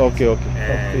rising. Okay,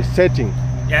 okay. Setting.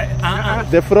 Yeah,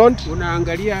 the front.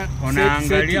 Unaangalia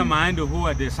mahali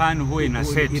huwa the sun huwa ina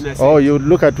set. Oh, you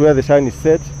look at where the sun is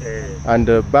set, and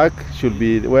the back should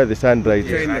be where the sun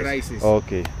rises.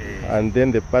 Okay, and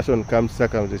then the person comes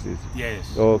circumstances.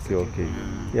 Yes. Okay, okay.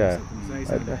 Yeah.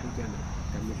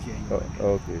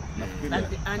 Okay.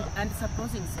 And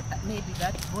supposing maybe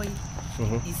that boy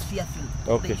is fearful,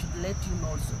 okay, they should let you know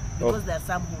also, because there are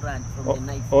some who run from the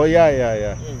knife. Oh yeah.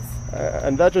 Yes.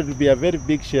 And that would be a very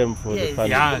big shame for the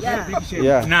family.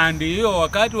 Yeah. Na ndio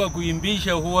wakati wa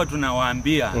kuimbisha huwa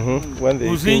tunawaambia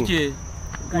usije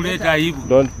kuleta aibu.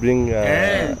 Don't bring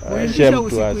shame to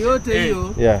us. Yote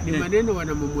hiyo ni maneno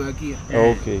wanamumwagia.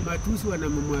 Okay. Matusi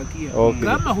wanamumwagia. Okay.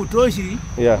 Kama hutoshi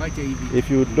wacha hivi.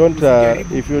 If you don't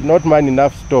if you're not man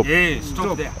enough, stop.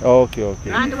 Stop there. Okay,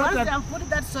 okay. And once they have put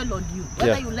that soil on you,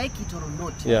 whether you like it or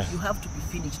not, you have to be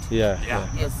finished. Yeah.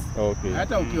 Yes. Okay.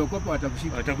 Hata ukiokopa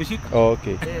watakushika.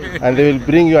 Okay. And they will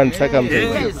bring you and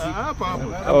circumcise. Yes.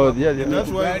 Oh, yeah. That's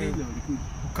why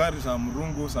carry some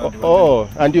rungus and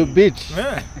and you beat.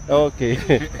 Okay.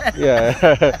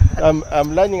 Yeah.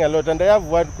 I'm learning a lot, and I have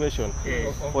one question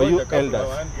for you elders.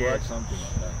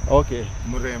 Okay.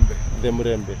 Murembe. The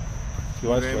Murembe.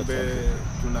 Murembe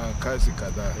tuna kazi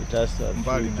kadhaa. It has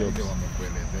mbali na ile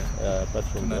wamekuelezea. Apart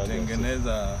from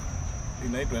tunatengeneza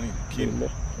inaitwa nini? Kinu.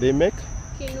 They make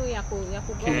kinu ya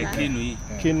kugonga.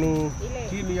 Kinu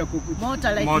ya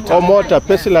mortar, like mortar,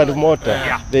 pestle and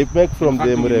mortar. They make from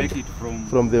the Murembe.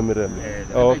 From the Murembe.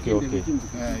 Okay, okay.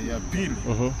 Ya pili.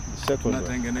 Second.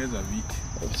 Tunatengeneza viti.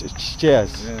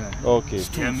 Chairs. Okay.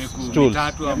 Stools.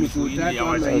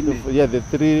 Yeah, the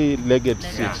three-legged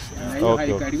seats.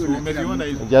 Okay.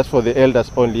 Just for the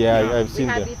elders only. I've seen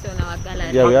them.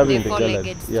 Yeah, we have in the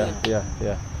gallery.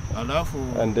 Yeah. Alafu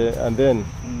and then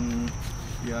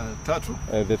ya tatu.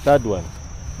 The third one.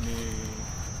 Ni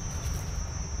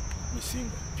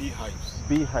misinga, beehives.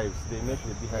 Beehives. They make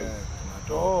the beehives.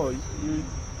 Oh, you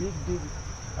dig.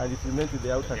 And it's meant to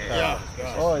the outer cover.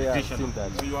 Oh yeah, I've seen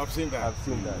that. So you have seen that? I've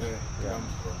seen that. Yeah.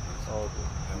 Okay.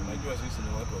 Unajua sisi ni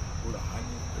watu wa kukula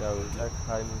honey. Yeah, we like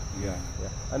honey.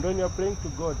 Yeah. And when you are praying to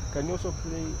God, can you also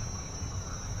pray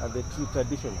at the true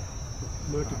tradition?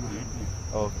 Not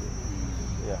okay.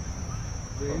 Yeah.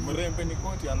 Murembe ni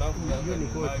koti alafu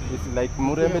it's like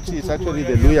Murembe is actually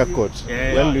the Luhya court.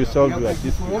 When you solve your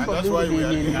dispute. That's why we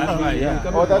are here.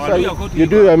 Oh, that's why you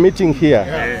do your meeting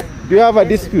here. Do you have a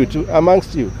dispute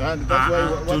amongst you? And that's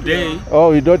why today.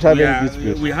 Oh, you don't have any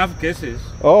dispute. We have cases.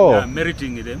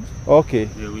 Meriting them. Okay.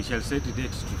 We shall set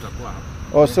dates to tutakuwa.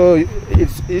 Oh, so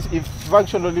it's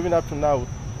functional even up to now.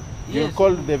 You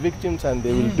call the victims and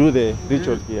they will do the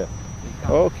ritual here.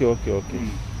 Okay.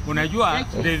 Unajua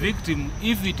the victim,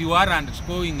 if it warrants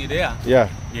going there,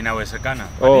 inawezekana.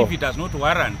 But if it does not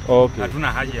warrant,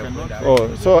 hatuna haja ya kwenda.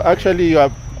 Oh, so actually you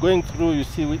are going through, you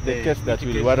see with the case that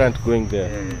will warrant going there.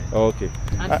 Okay.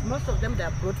 And most of them they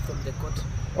are brought from the court.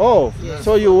 Oh,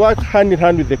 so you work hand in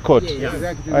hand with the court?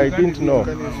 Exactly. I didn't know.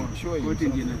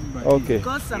 Okay.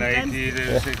 Because sometimes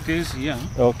there's a case here.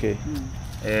 Okay.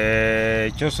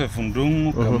 Joseph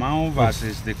Ndungu Kamau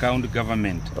versus the county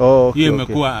government. Okay.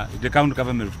 Imekuwa the county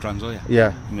government of Trans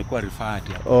Nzoia. Imekuwa referred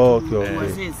here.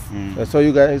 Okay. So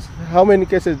you guys, how many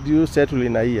cases do you settle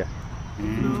in a year?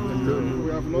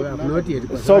 We have not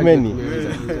yet. So many.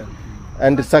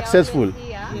 And successful.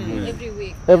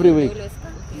 Every week.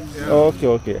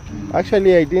 Okay.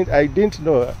 Actually, I didn't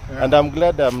know, and I'm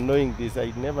glad I'm knowing this.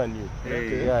 I never knew.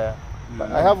 Yeah.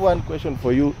 But I have one question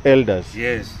for you, elders.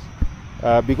 Yes.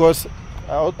 Because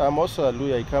I'm also a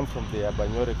Luhya. I come from the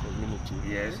Abanyore community.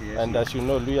 Yes. And as you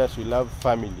know, Luhyas, we love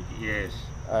family. Yes.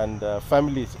 And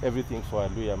family is everything for a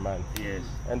Luhya man. Yes.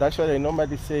 And actually, I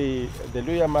normally say the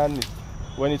Luhya man,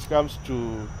 when it comes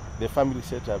to the family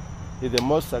setup, is the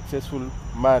most successful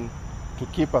man to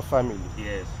keep a family.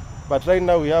 Yes. But right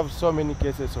now we have so many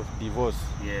cases of divorce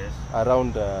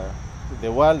around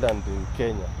the world and in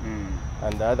Kenya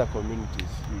and the other communities.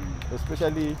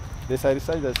 Especially, there's a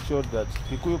research that showed that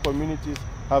Kikuyu communities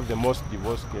have the most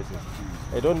divorce cases.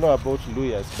 I don't know about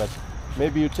Luhyas, but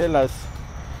maybe you tell us,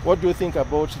 what do you think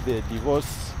about the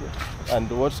divorce and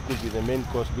what could be the main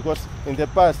cause? Because in the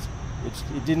past,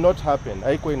 it did not happen.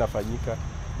 Haikuwa inafanyika.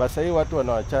 But sasa watu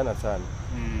wanawachana sana.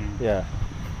 Yeah.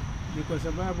 Kwa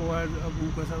sababu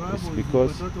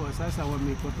watoto wa sasa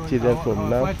children from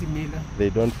now, they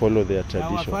don't follow their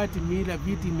tradition. Hawafati mila,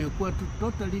 vitu imekuwa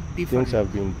totally different. Things have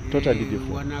been totally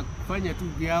different. Wanafanya tu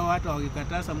vyao, hata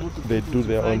wakikataza mtu they do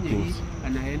their own things.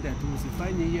 Anaenda tu,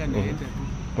 usifanye hii, anaenda tu.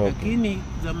 Lakini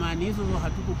zamani hizo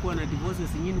hatukukuwa na divorces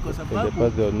nyingi kwa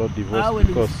sababu awe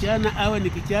ni msichana awe ni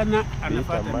kijana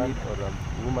anafuata mila.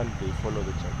 Woman, they follow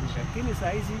the tradition. Lakini saa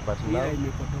hizi mila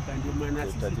imepotoka, ndio maana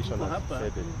sisi tuko hapa.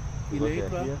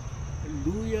 Inaitwa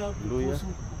Luhya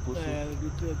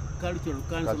Cultural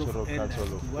Council of Elders.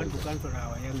 We want to counsel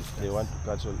our youngsters. They want to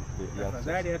counsel the youngsters.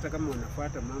 Afadhali hata kama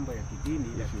unafuata mambo ya kidini,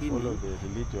 lakini follow the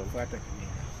religion, fuata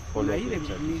kimila. Follow ile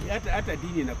hata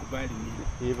dini inakubali mila.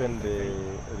 Even the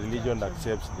religion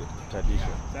accepts the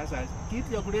tradition. Sasa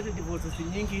kitu ya kuleta divorces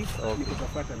nyingi ni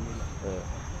kufuata mila.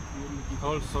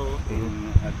 Also,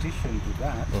 in addition to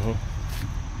that,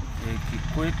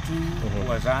 kikwetu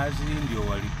wazazi ndio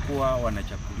walikuwa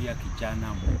wanachakulia kijana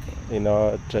mke. In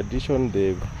our tradition,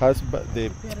 the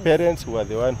parents were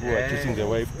the one who were choosing the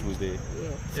wife to the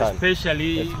son.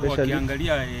 Especially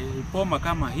wakiangalia poma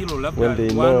kama hilo, labda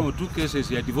one or two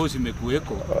cases ya divorce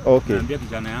imekuweko. Naambia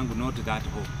kijana yangu not that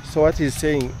home. So what he's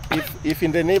saying, if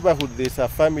in the neighborhood there's a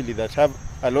family that have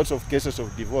a lot of cases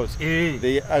of divorce,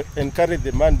 they encourage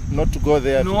the man not to go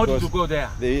there.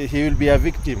 He will be a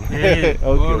victim.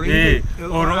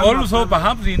 Or also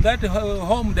perhaps in that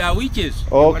home there are witches.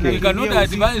 You cannot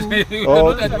advise. To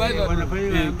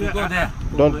go there.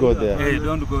 Don't go there.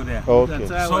 Don't go there. Okay.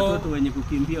 So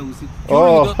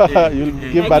you'll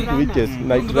give back witches,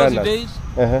 night runners. Days,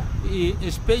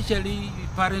 especially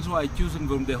parents who are choosing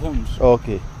from the homes.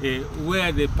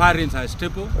 Where the parents are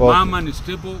stable, mama is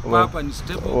stable, papa is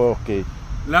stable.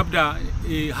 Labda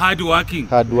hard working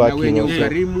stable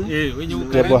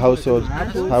household,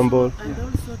 humble. And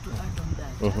also to add on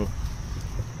that,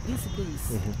 these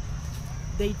days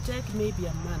they take maybe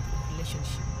a month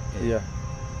relationship.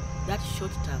 That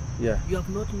short term, you have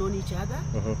not known each other,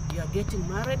 you are getting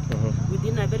married,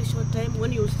 within a very short time,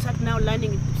 when you start now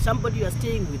learning somebody you are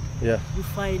staying with, you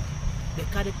find the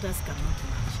characters cannot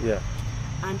match.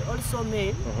 And also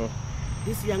men,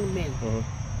 these young men,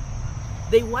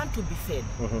 they want to be fed,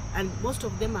 and most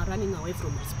of them are running away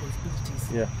from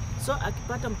responsibilities. So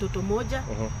akipata mtoto moja,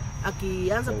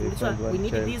 akianza kuulizwa, we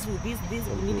need this, we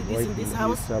need this in this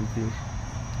house,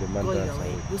 go your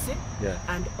way, you see?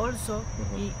 And also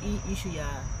issue ya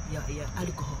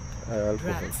alcohol,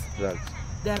 drugs.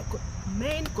 They are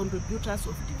main contributors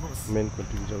of divorce.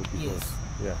 Yes.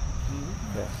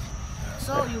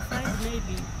 So you find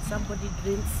maybe somebody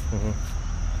drinks,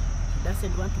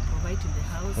 doesn't want to provide in the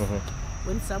house.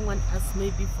 When someone asks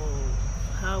maybe for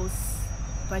house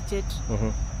budget,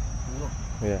 in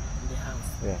the house.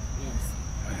 I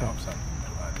have something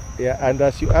to add. And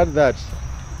as you add that,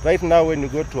 right now when you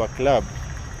go to a club,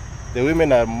 the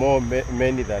women are more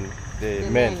many than the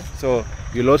men. So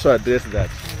you'll also address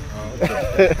that.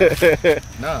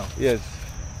 Now, yes.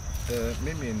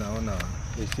 Mimi naona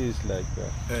it is like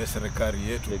serikali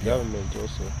yetu, the government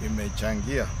also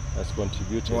imechangia has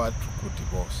contributed watu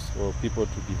kudivorce, or people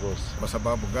to divorce. Kwa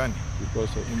sababu gani?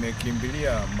 Because of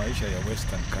imekimbilia maisha ya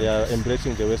western countries. They are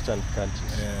embracing the western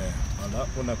countries.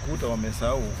 Unakuta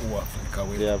wamesahau Uafrika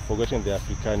wetu. They are forgetting the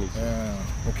Africanism.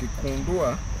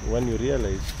 Ukikundua, when you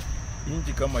realize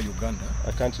inji kama Uganda,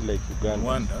 a country like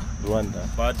Rwanda,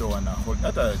 bado wana hold,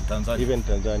 hata Tanzania, even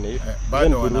Tanzania,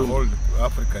 bado wana hold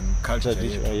African culture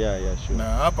tradition. Sure. Na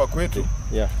hapa kwetu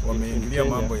wameingilia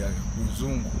mambo ya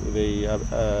uzungu. They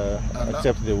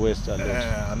accept the West a lot.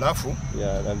 Alafu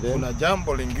and then kuna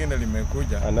jambo lingine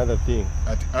limekuja, another thing,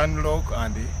 at analog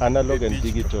and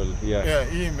digital.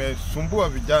 Hii imesumbua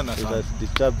vijana sana. It has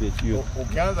disturbed the youth.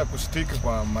 Ukianza kustick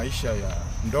kwa maisha ya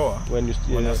ndoa,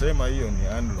 wanasema hiyo ni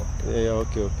analog.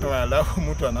 Alafu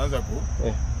mtu anaanza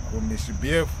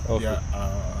misbehave ya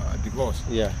divorce.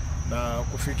 Na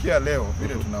kufikia leo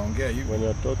vile tunaongea hivi, when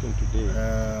you're talking today,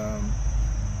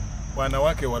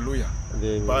 wanawake wa Luhya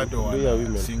bado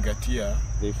wanazingatia,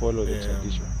 they follow the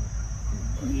tradition,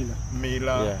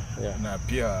 mila na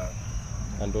pia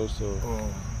and also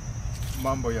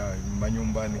mambo ya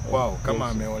manyumbani kwao, kama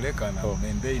ameoleka na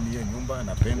maintain hiyo nyumba,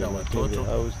 anapenda watoto,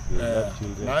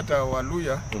 na hata wa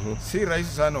Luhya si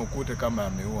rahisi sana ukute kama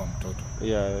ameua mtoto,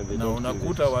 na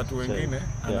unakuta watu wengine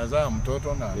anazaa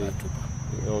mtoto na anatupa.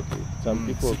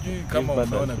 Some people kama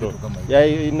unaona vitu kama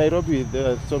hiyo. In Nairobi there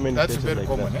are so many cases like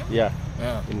that.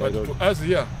 In but Nairobi. To us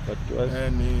here,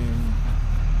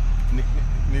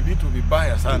 ni vitu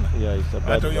vibaya sana.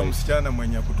 Hata huyo msichana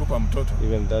mwenye kutupa mtoto,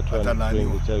 even that one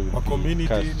atalaniwa kwa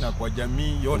community na kwa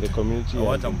jamii yote,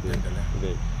 hawatampendelea.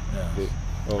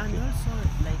 And also,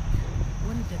 like,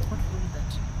 want the court rule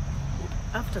that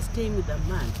after staying with a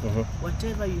man,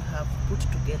 whatever you have put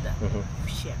together,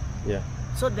 you share. Yeah.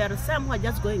 So there are some who are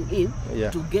just going in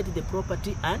to get the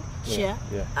property and share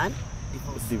and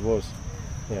divorce. Divorce.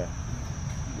 Yeah.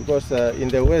 Because in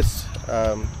the West,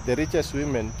 the richest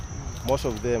women, most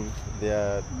of them, they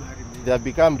have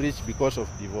become rich because of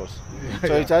divorce.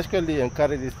 So it actually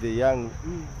encourages the young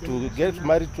to get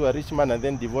married to a rich man and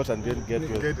then divorce and then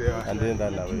and then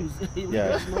run away.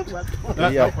 Yeah.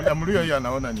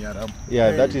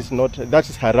 Yeah, that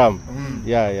is haram.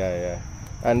 Yeah.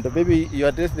 And maybe you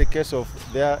address the case of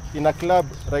they are in a club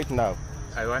right now.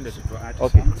 I wanted to add.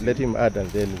 Okay, something. let him add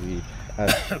and then we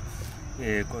add.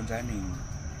 Concerning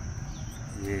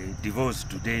divorce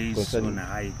today is on a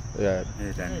high than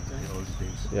the old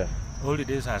days. Yeah. Old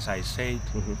days, as I said,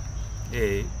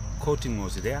 courting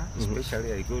was there.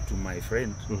 Especially I go to my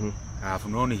friend. I have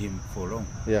known him for long.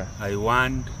 Yeah. I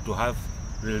want to have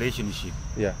relationship.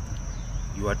 Yeah.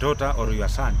 Your daughter or your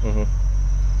son to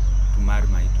marry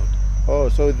my daughter. Oh,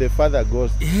 so the father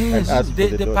goes and asks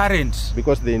for the parents,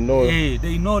 because they know.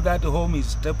 They know that home is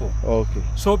stable. Okay.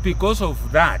 So because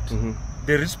of that,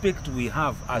 the respect we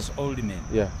have as old men,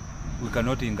 we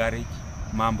cannot encourage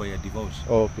mambo ya divorce.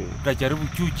 Okay. Tutajaribu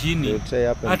juu chini,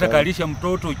 hata kalisha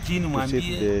mtoto chini,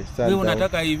 mwambie wewe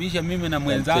unataka ivisha mimi na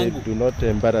mwenzangu. Do not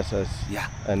embarrass us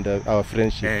and our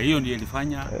friendship. Hiyo ndio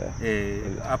ilifanya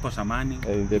hapo zamani.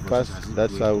 In the past,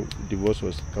 that's how divorce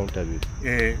was counted with.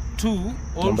 Two,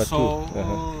 also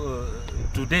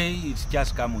today it's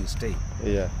just come we stay.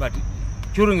 Yeah. But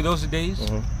during those days,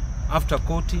 after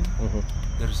courting,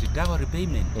 there is a dowry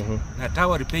payment. That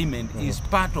dowry payment is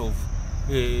part of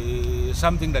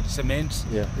something that cements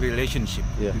relationship.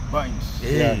 Yeah. It binds.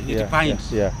 It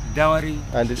binds. Dowry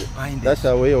and that's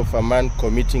a way of a man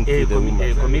committing to the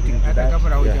woman. Committing to that.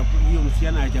 Hiyo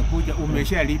msichana hajakuja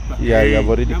umeshalipa. Yeah, you have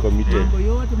already committed. Mambo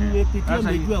yote mmepitia,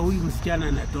 umejua huyu msichana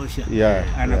anatosha.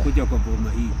 Anakuja kwa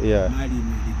boma hii. Mali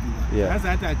imelipiwa. Sasa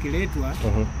hata akiletwa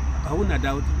hauna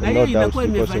doubt. Na hiyo inakuwa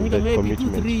imefanyika maybe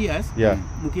 2-3 years.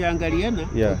 Mkiangaliana,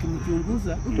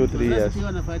 mkimchunguza, 2-3 years. Sasa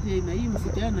wanafuatia na hii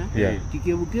msichana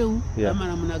kikevukeu kama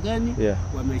namna gani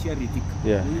wamesharidhika.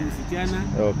 Huyu msichana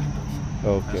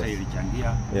Okay. Sasa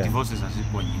ilichangia divorces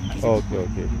hazipo nyingi. Okay.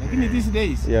 Lakini these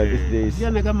days, these days.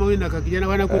 Kijana kama wewe na kijana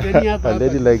wanakutania hapa. A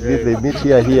lady like this, they meet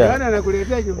here. Wana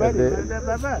anakuletea nyumbani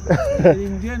baba.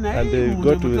 And they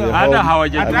go to the hata home.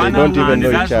 hawajadanganya, Don't even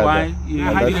know each other.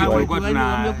 Hadi hapo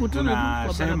tulikuwa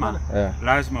tunasema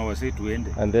lazima wase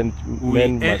tuende. And then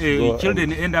men must go.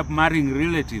 Children end up marrying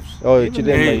relatives.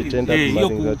 Children might end up marrying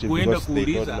relatives because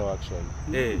they don't know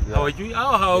actually. Hawajui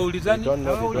au hawaulizani. They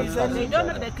don't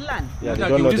know the clan.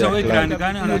 Ukiuliza wewe clan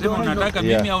gani, anasema unataka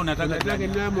mimi au unataka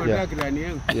clan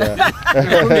yangu.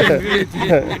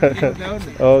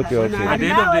 Okay. At the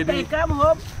end of the day, come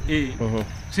home.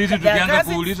 Sisi tukianza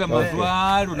kuuliza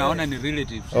maswali unaona ni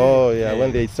relatives.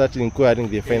 When they start inquiring,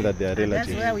 they find that they are relatives.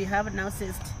 That's where we have now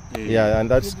incest. And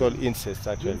that's called incest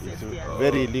actually. It's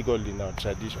very illegal in our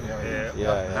tradition.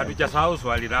 Hatujasahau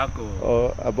swali lako.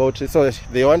 So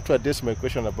they want to address my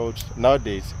question about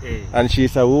nowadays, and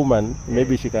she's a woman,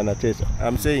 maybe she can attest.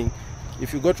 I'm saying,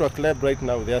 if you go to a club right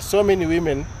now, there are so many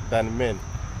women than men.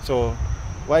 So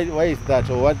why is that,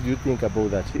 or what do you think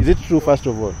about that? Is it true, first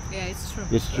of all? Yeah, it's true.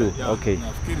 It's true. Okay.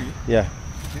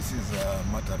 This is a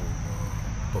matter of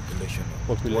population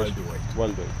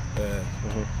worldwide.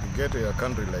 You get a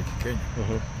country like Kenya,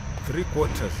 3/4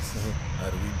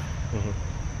 are women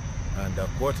and a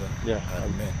quarter are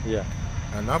men.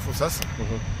 Alafu sasa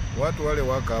watu wale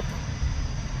waka hapa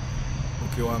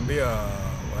ukiwaambia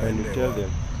waende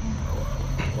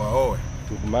waoe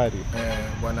to marry,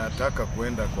 wanataka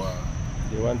kuenda kwa,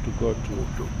 they want to go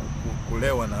to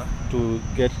kulewa na to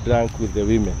get drunk with the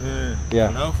women.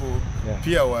 Alafu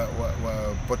pia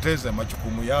wapoteze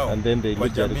majukumu yao and then they kwa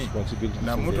jamii,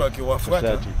 na mtu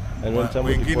akiwafuata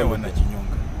wengine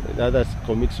wanajinyonga. Others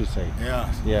commit suicide.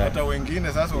 Hata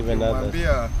wengine sasa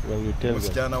ukimwambia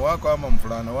msichana wako ama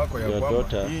mfulana wako ya kwamba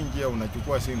hii njia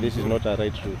unachukua si nzuri, this is not a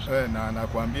right route, na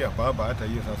anakuambia baba, hata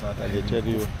hiyo sasa, hata they tell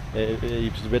you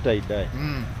it's better I die.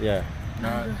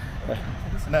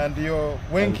 Na ndio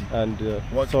wengi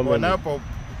wanapo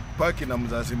paki na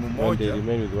mzazi mmoja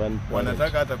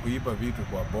wanataka hata kuiba vitu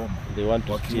kwa boma,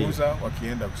 wakiuza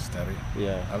wakienda kustarehe.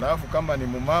 Alafu kama ni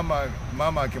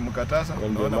mama akimkataza,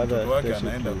 unaona mtoto wake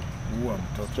anaenda kuua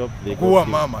mtoto, kuua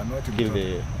mama, not to kill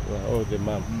the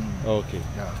mom. Okay.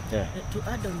 To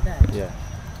add on that,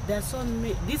 there are so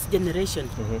many, this generation,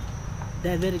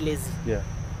 they are very lazy.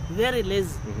 Very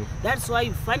lazy. That's why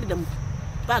you find them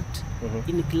packed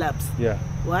in clubs.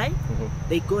 Why?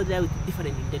 They go there with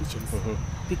different intentions.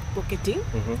 Pickpocketing,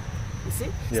 You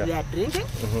see? So they are drinking,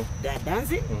 they are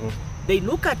dancing, they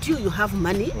look at you, you have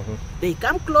money, they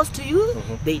come close to you,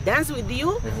 they dance with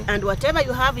you, and whatever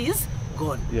you have is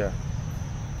gone. Yeah.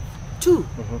 2,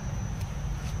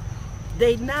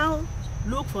 they now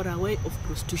look for a way of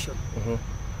prostitution.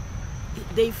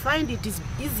 They find it is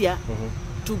easier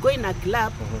to go in a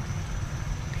club,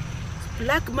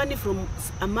 pluck money from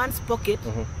a man's pocket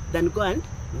than go and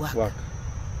work.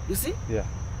 You see? Yeah.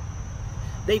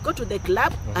 They go to the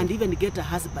club and even get a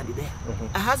husband there.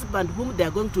 A husband whom they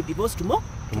are going to divorce tomorrow.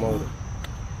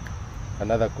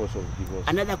 Another cause of divorce.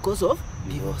 Another cause of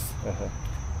divorce.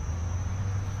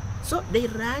 So they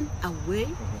run away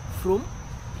from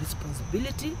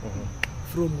responsibility,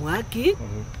 from working.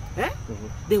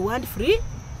 They want free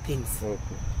things.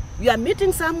 You are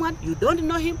meeting someone, you don't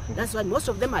know him. That's why most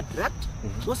of them are drugged,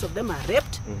 most of them are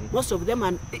raped, most of them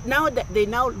are now they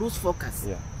now lose focus.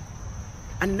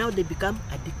 And now they become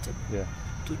addicted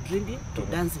to drinking, to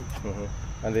dancing.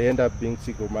 And they end up being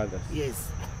single mothers.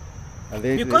 Yes. And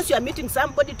because you are meeting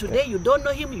somebody today, you don't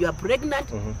know him, you are pregnant,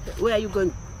 where are you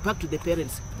going? Back to the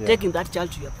parents, taking that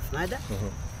child to your mother.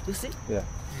 You see? Yeah.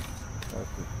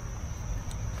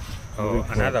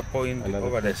 Another point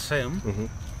over the same,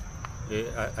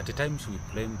 at the times we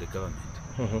blame the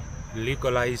government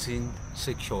legalizing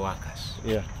sexual workers.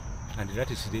 Yeah. And that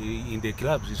is in the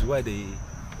clubs is why they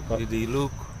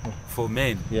look for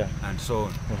men and so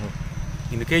on.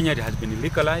 In Kenya it has been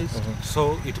legalized,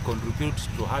 so it contributes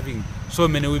to having so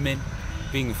many women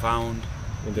being found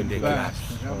in the clubs.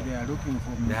 They are looking for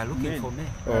men. They are looking for men.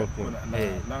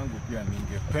 Langu pia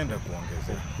ningependa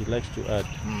kuongezea. He likes to add.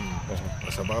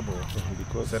 Kwa sababu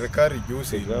serikali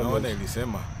juzi naona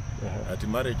ilisema ati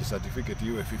marriage certificate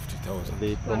iwe 50,000.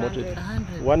 They promoted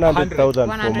 100,000 for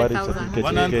marriage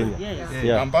certificate in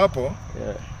Kenya. Ambapo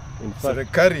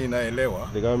serikali inaelewa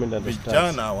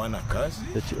vijana hawana kazi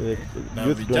na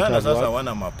vijana sasa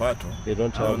hawana mapato,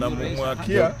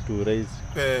 wanamwakia to raise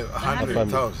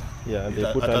 100,000. Yeah, and they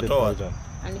put 100,000.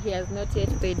 And he has not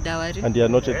yet paid dowry. And they are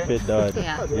not yet paid dowry.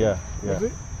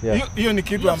 Hiyo ni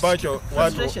kitu ambacho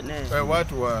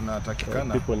watu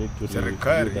wanatakikana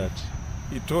serikali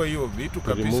itoe hiyo vitu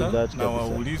kabisa na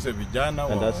waulize vijana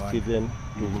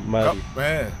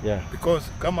because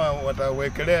kama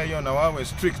watawekelea hiyo na wawe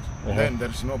strict, then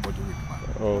there is nobody with money.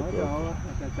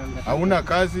 Hauna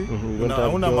kazi,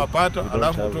 hauna mapato,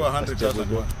 alafu toa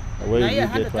 100,000. Where you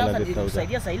get 100,000, and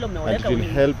it will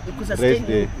help raise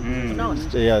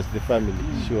the family.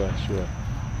 Sure.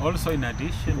 Also, in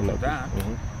addition to that,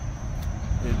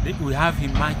 we have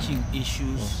emerging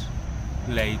issues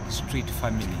like street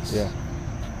families,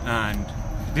 and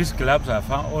these clubs are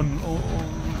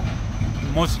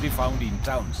mostly found in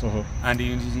towns, and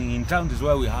in towns is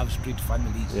where we have street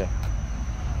families.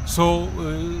 So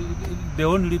the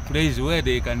only place where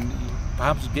they can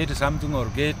perhaps get something or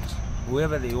get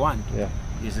whoever they want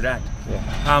is that.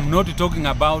 I'm not talking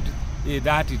about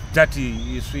that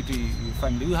street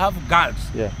family. We have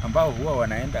girls ambao huwa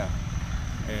wanaenda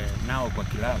nao kwa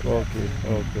kilabu.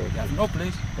 They have no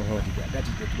place, but that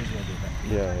is the place where they can.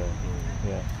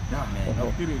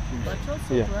 But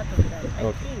also to add on that,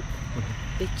 I think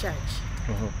the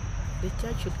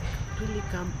church should really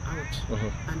come out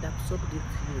and absorb this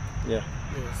youth.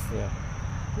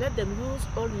 Let them use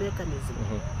all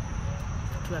mechanisms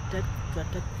to attack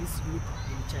this youth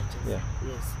in churches.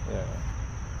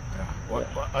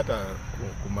 Hata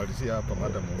kumalizia hapa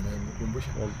madam umekumbusha.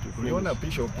 Uliona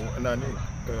Bishop nani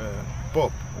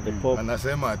Pope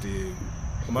anasema ati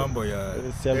mambo ya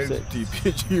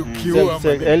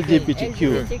LGBTQ.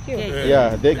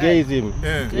 The gayism.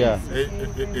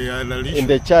 In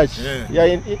the church.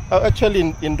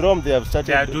 Actually in Rome they have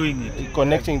started doing it,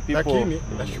 connecting people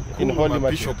in holy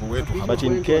matrimony. But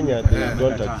in Kenya they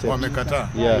don't accept. Wamekataa.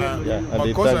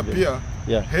 And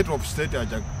pia head of state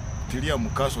tilia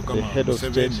mkaso kama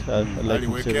Museveni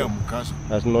aliwekea mkaso.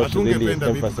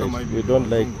 Hatungependa vitu kama hivi. We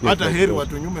don't like hata heri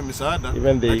watu nyume misaada,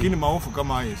 lakini maofu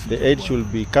kama haya si. The aid should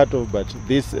be cut off, but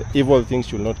these evil things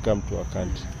should not come to our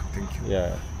country. Thank you.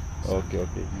 Okay.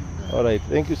 All right,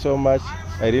 thank you so much.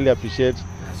 I really appreciate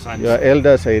your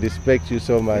elders. I respect you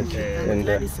so much. And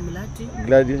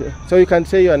Gladys. So you can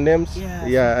say your names.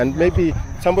 And maybe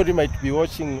somebody might be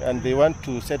watching and they want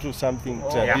to settle something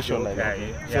traditional.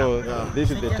 So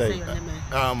this is the time.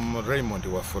 Raymond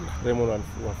Wafula. Raymond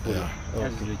Wafula.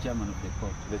 The chairman of the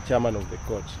court. The chairman of the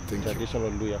court. Thank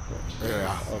traditional Luhya court.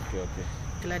 Okay.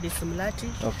 Gladys Mulati,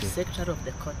 secretary of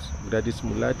the court. Gladys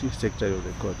Mulati, secretary of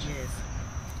the court. Yes.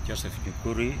 Joseph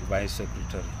Nyukuri, vice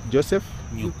secretary. Joseph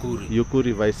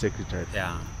Nyukuri, vice secretary.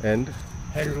 Yeah. And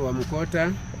Henry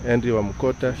Wamukota. Henry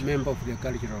Wamukota. Member of the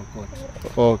cultural court.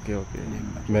 Okay, okay.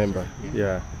 Member.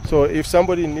 Yeah. So if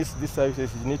somebody needs these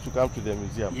services, you need to come to the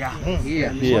museum. Yeah.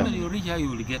 Here. When you reach here, you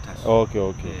will get us. Okay,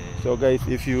 okay. So guys,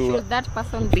 if you... Should that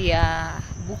person be a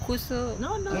Bukusu?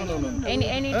 No.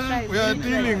 Any tribe? We are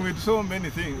dealing with so many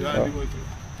things.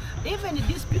 Even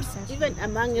disputes, even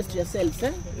amongst yourselves,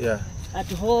 Yeah.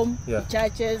 at home, Yeah.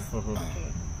 churches,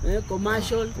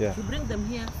 commercial, Yeah. you bring them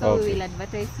here. So Okay. we will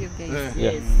advertise you guys.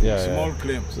 Yes. Small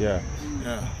claims. Yeah.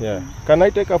 Can I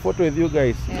take a photo with you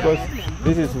guys? Because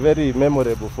this is very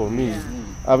memorable for me.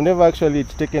 I've never actually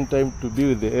taken time to be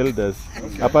with the elders,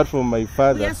 apart from my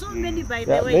father. There are so many, by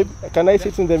the way. Maybe, can I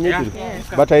sit in the middle? Yes.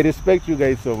 But I respect you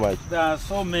guys so much. There are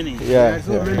so many. Yeah.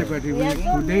 Many, but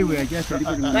today we are just a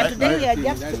little bit. But today we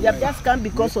have just come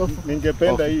because of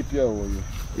Ningependa hii pia huyo.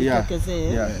 Yeah.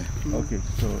 Tokezee. Yeah. Okay,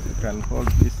 so you can hold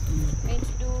this. And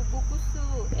do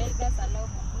Bukusu elders allow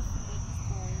Bukusu ladies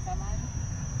to intermarry?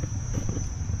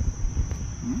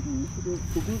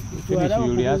 To allow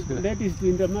ladies to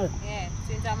intermarry. Yeah,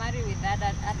 to intermarry with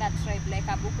other tribe, like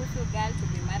a Bukusu girl to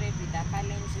be married with a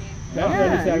Kalenjin. That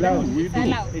one is allowed. It's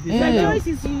allowed. It is The allowed. choice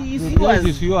is Yours yours.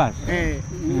 is yours.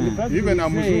 Even a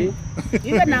mzungu.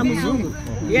 Even na mzungu.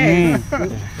 Yes.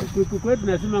 Kwetu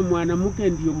nasema mwanamke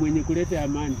ndio mwenye kuleta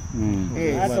amani.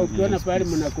 Hata ukiona pale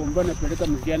mnakombana, peleka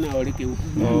msichana aoleke huko.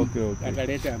 Okay.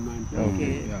 Ataleta amani.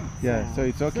 Okay. Yeah, so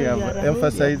it's okay. I've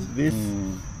emphasized this.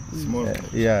 Small.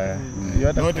 Yeah. You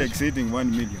had a Not question? exceeding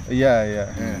 1 million.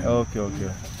 Yeah. Okay.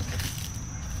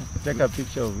 Take a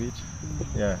picture of it.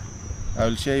 Yeah.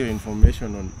 I'll share your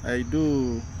information on. I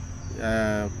do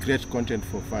create content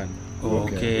for fun.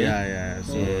 Okay. Yeah.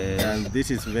 So, Yes. and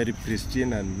this is very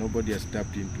pristine, and nobody has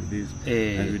tapped into this.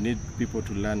 And we need people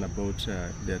to learn about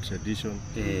their tradition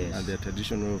and their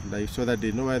traditional way of life, so that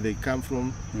they know where they come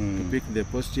from, to pick the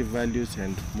positive values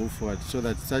and move forward, so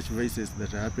that such vices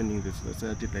that are happening in the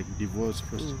society, like divorce,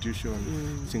 prostitution,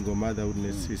 single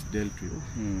motherhoodness, is dealt with.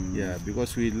 Yeah,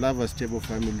 because we love a stable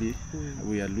family.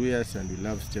 We are Luhyas and we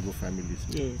love stable families.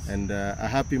 Yes. And a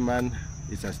happy man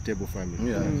is a stable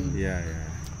family. Yeah.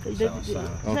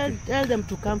 Tell them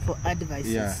to come for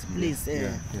advices, please.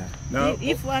 Now,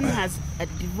 If one has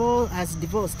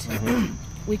divorced,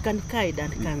 we can guide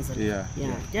and counsel.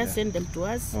 Just send them to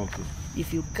us. Okay.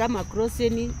 If you come across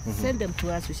any, send them to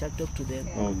us. We shall talk to them.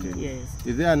 Okay. Yes.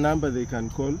 Is there a number they can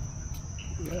call?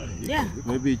 Yeah.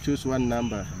 Maybe choose one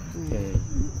number.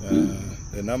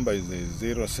 the number is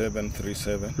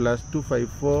 0737. Plus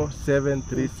 254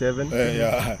 737.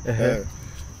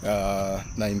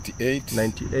 98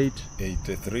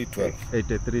 83 12.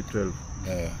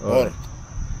 Or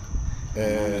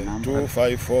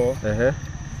 254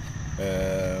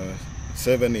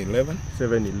 711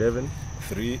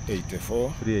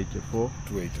 384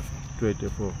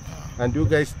 284. And you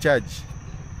guys charge?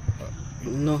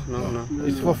 No.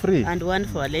 It's for free. And one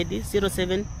for a lady,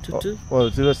 0722.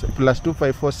 Plus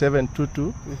 254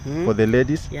 722 for the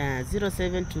ladies. Yeah,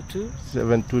 0722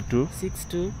 722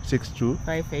 62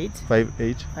 58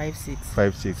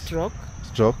 56 Stroke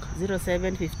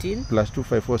 0715 plus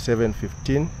 254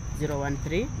 715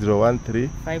 013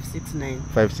 569.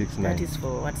 569. That is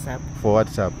for WhatsApp. For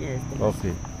WhatsApp. Yes.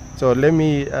 Okay. So let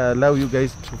me allow you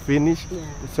guys to finish.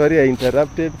 Sorry I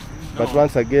interrupted, but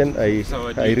once again I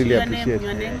really appreciate.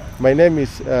 Your name? My name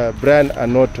is Brian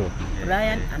ANOTO.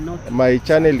 Brian ANOTO. My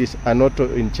channel is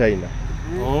ANOTO in China.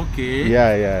 Okay.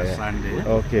 Yeah. Sunday.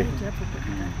 Okay.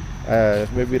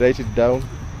 Maybe write it down.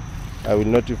 I will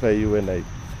notify you when I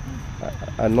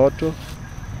ANOTO.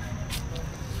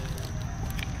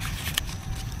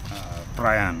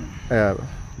 Brian.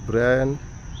 Brian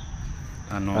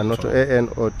ANOTO.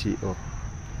 ANOTO.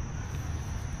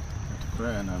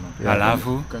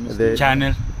 Halafu The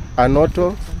channel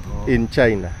ANOTO in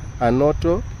China.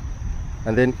 ANOTO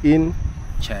and then in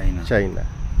China.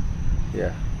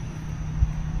 Yeah.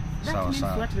 That means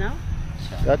what now?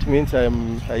 That means I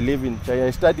live in China.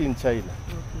 I study in China.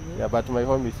 Okay. Yeah, but my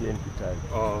home is here in Kitale.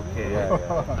 Okay.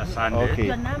 Yeah. Sunday. Okay.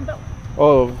 Your number?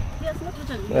 Oh, Yes, not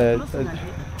written.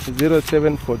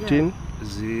 0714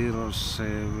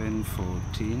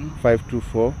 0714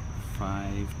 524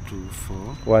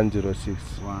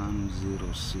 106.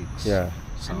 106. Yeah.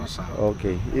 Sawa.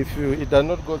 Okay. If it does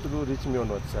not go through, reach me on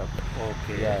WhatsApp.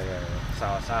 Okay. Yeah.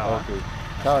 Sawa. Okay.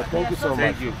 Thank you so much.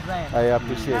 Thank you. I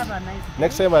appreciate Have it. a nice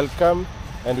Next time I'll come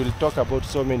and we'll talk about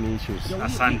so many issues.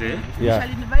 Sunday. We Yeah. shall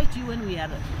invite you when we are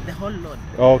the whole lot.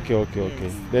 Okay.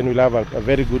 Yes. Then we'll have a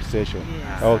very good session.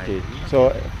 Yes. Okay.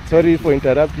 So sorry for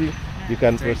interrupting. You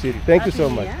can proceed. Thank you so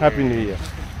much. Year. Happy New Year.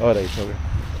 All right. Okay.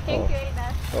 Thank you,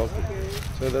 Ida. Okay.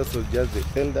 So that was just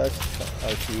the elders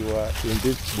as we were in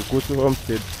this Bukusu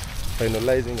homestead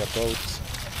finalizing about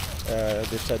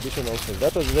the traditional homestead.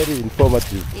 That was very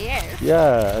informative. Yes.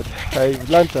 Yeah, I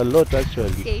learned a lot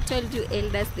actually. See, I told you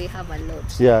elders, they have a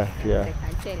lot. Yeah. They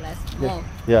can tell us more.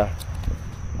 Yeah.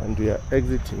 And we are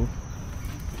exiting.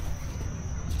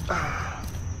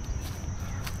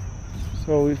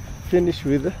 So we finish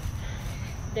with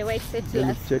the white settlers. Let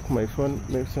me check my phone.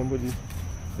 Maybe somebody.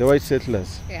 The white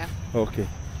settlers. Yeah. Okay.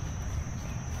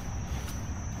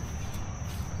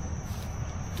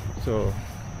 So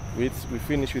we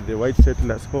finish with the white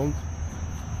settlers home,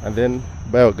 and then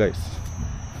biogas.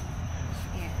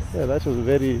 Yes. Yeah, that was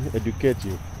very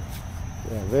educative.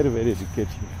 Yeah, very, very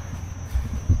educative.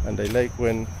 And I like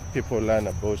when people learn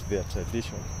about their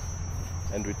tradition,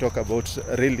 and we talk about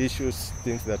real issues,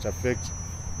 things that affect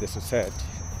the society.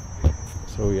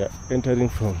 So we are entering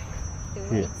from the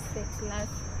here. White settlers.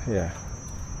 Yeah.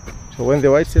 So when the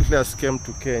white settlers came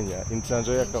to Kenya in Trans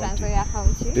Nzoia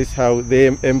County, this is how they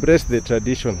embraced the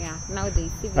tradition. Yeah. Now they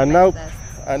civilize and now, us.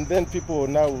 And then people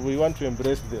now we want to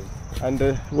embrace them.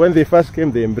 And when they first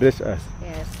came, they embraced us.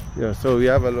 Yes. Yeah. So we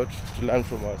have a lot to learn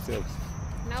from ourselves.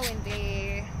 Now when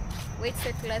the white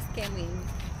settlers came in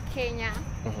Kenya,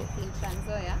 in Trans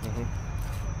Nzoia,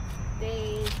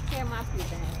 they came up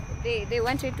with they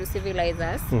wanted to civilize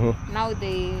us. Now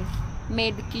they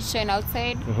made the kitchen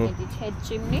outside and it had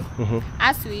chimney.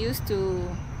 As we used to,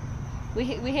 we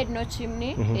had no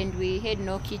chimney and we had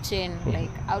no kitchen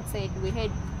like outside. We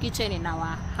had kitchen in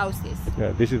our houses.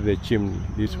 Yeah, this is the chimney,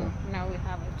 this one. Now we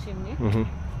have a chimney.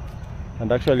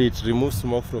 And actually it removes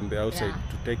smoke from the outside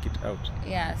to take it out.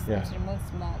 Yes, it removes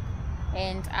smoke.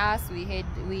 And us, we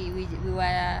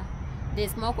were, the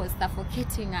smoke was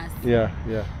suffocating us. Yeah.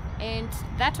 And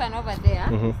that one over there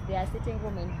is their sitting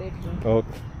room and bedroom.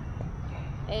 Okay.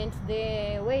 And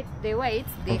the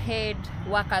whites, they had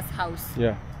workers' house.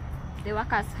 Yeah. The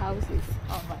workers' house is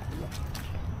over here.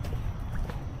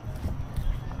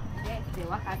 That's the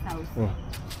workers' house.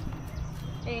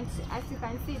 And as you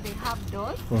can see, they have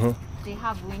doors, they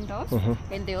have windows,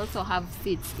 and they also have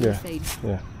seats inside.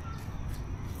 Yeah.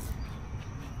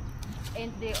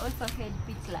 And they also had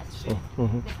pit latrine.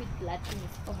 The pit latrine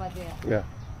is over there. Yeah.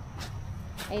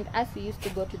 And as we used to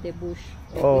go to the bush,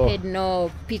 we had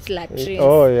no pit latrines.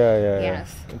 Oh, yeah.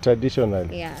 Yes.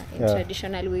 Traditionally. Yeah,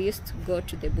 traditionally we used to go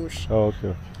to the bush. Oh,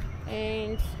 okay.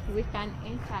 And we can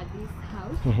enter this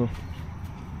house.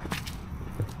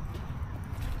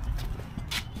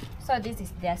 So this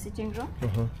is their sitting room.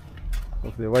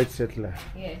 Of the white settler.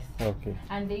 Yes. Okay.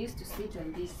 And they used to sit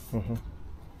on this.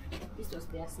 This was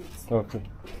their seats. Okay.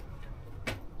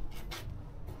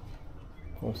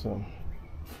 Awesome.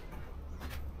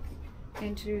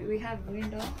 And we have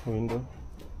window. Window.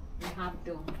 We have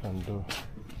door. And door.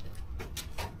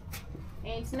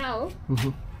 And now,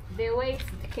 the way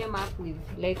it came up with,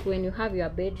 like when you have your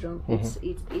bedroom, it's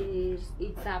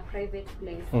a private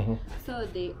place. So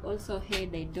they also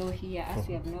had a door here, as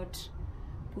we have not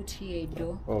put here a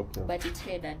door, but it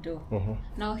had a door.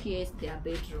 Now here is their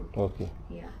bedroom. Okay.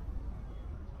 Yeah.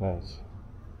 Nice.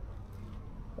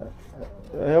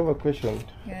 I have a question.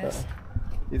 Yes.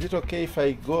 Is it okay if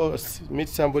I go meet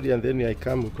somebody and then I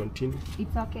come and continue?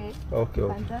 It's okay. Okay. You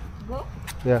can just go.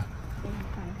 Yeah. Then you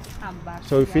can come back.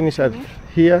 So we finish at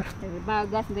here. The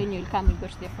biogas, then you'll come and go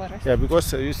to the forest. Yeah,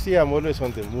 because you see, I'm always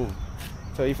on the move.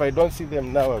 So if I don't see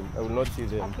them now, I will not see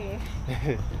them. Okay.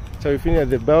 So we finish at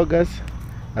the biogas,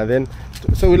 and then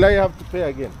so will I have to pay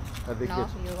again at the gate? No,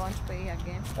 you won't pay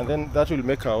again. And then that will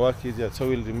make our work easier. So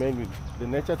we'll remain with the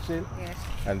nature trail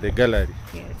and the gallery.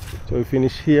 Yes. So we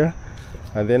finish here,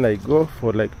 and then I go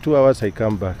for like 2 hours. I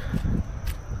come back.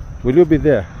 Will you be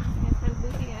there? Yes, I'll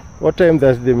be here. What time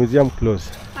does the museum close?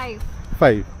 5.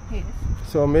 5. Yes.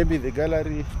 So maybe the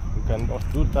gallery we can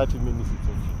do 30 minutes. It's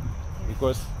okay.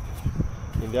 Because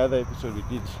in the other episode we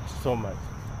did so much.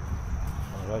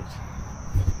 All right.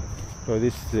 So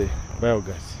this is the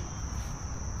biogas.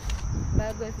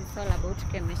 Biogas is all about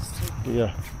chemistry.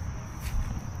 Yeah.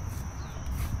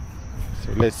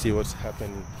 So let's see what's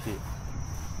happening here.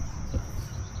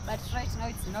 But right now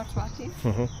it's not working.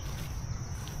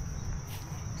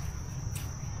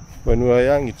 When we were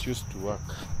young, it used to work.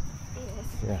 Yes.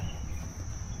 Yeah.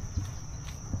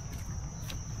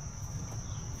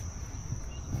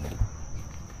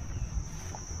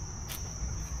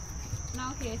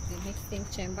 Now here's the mixing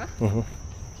chamber.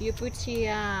 You put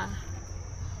here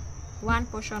one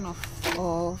portion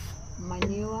of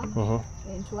manure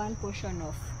and one portion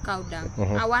of cow dung.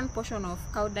 One portion of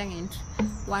cow dung and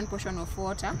one portion of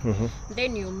water.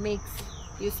 Then you mix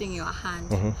using your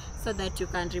hand so that you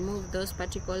can remove those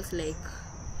particles like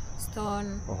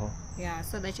stone, yeah,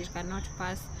 so that it cannot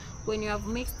pass. When you have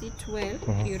mixed it well,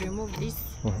 you remove this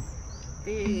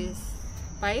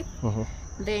pipe,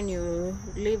 then you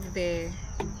leave the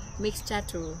mixture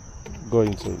to go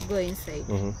inside.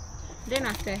 Then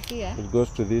after here, it goes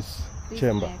to this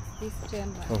chamber. This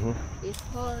chamber is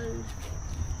called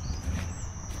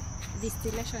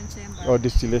distillation chamber. Oh,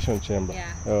 distillation chamber.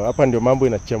 Yeah. Hapa ndio mambo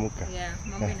inachemka. Yeah,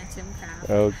 mambo inachemka.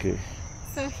 Okay.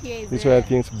 So here is this where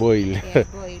things boil. Yeah,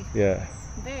 boil. Yeah.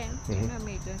 Then you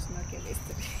may just knock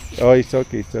it. Oh, it's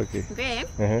okay, it's okay.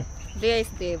 Then there is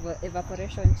the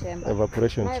evaporation chamber.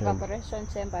 Evaporation chamber. Evaporation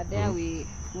chamber. There we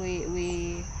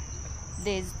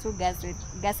there's two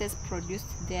gases produced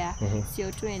there,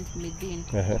 CO2 and methane.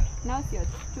 Now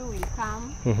CO2 will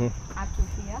come up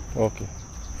to here. Okay.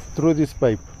 Through this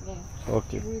pipe. Yeah.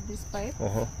 Okay. Through this pipe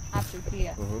up to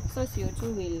here. So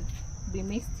CO2 will be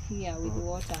mixed here with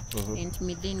water, and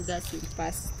methane gas will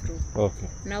pass through. Okay.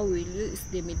 Now we will use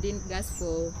the methane gas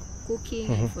for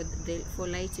cooking and for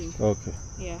lighting. Okay.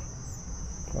 Yeah.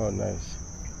 Oh, nice.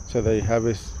 So they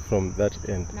harvest from that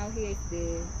end. Now here is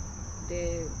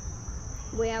the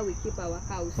where we keep our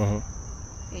cows, and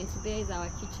there is our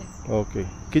kitchen. Okay,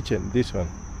 kitchen. This one.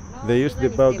 Now they use the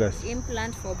biogas. The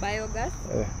implant for biogas,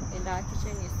 and our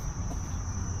kitchen is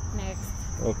next.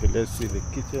 Okay, let's see the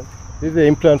kitchen. This is the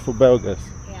implant for biogas.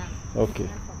 Yeah. Okay.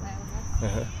 For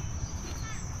biogas.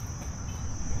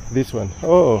 This one.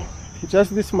 Oh, it's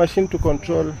just this machine to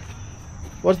control.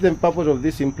 What's the purpose of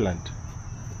this implant?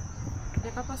 The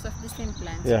purpose of this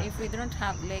implant, if we don't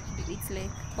have it's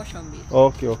like portion bit.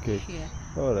 Okay, okay. Here.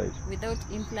 All right. Without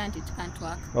implant, it can't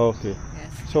work. Okay.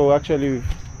 Yes. So actually,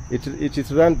 it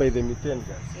is run by the methane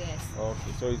gas. Yes.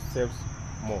 Okay, so it saves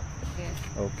more. Yes.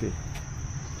 Okay.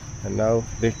 And now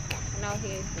here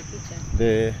is the kitchen.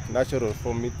 The natural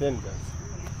for methane gas.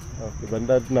 Okay, but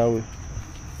that now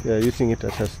we are using it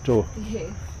as a store.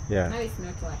 Yeah. Now it's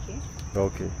not working.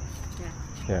 Okay.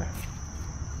 Yeah.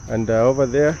 And over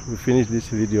there, we finish this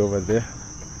video over there,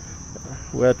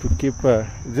 where to keep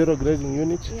zero grazing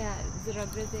unit. Yeah, zero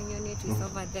grazing unit is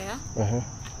over there.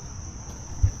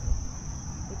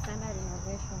 It's under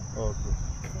renovation. Okay.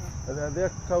 Yeah. And are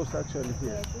there cows actually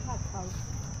here? Yes, we have cows.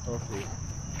 Okay.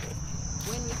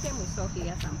 When we came, we saw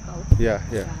here some cows. Yeah.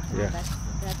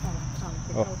 That's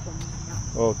our cow.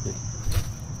 Okay.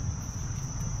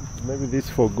 Maybe this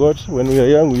for goats. When we were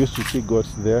young, we used to see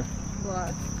goats there.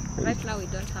 Goats. Right now we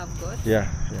don't have goats. Yeah.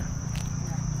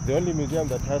 The only museum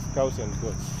that has cows and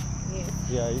goats. Yes.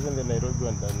 Yeah, even the Nairobi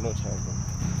one does not have them.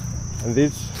 And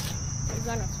this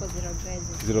one is for zero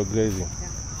grazing. Zero grazing.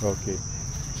 Yeah. Okay.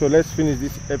 So let's finish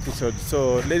this episode.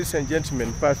 So, ladies and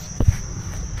gentlemen, first,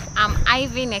 I'm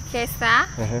Ivy Nekesa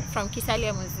from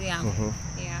Kisalia Museum.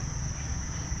 Yeah.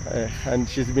 And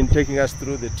she's been taking us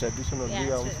through the traditional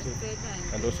homestead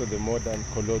and also the modern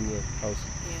colonial house.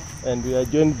 Yes. And we are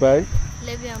joined by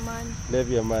Levi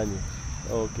Amani.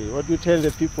 Okay. What do you tell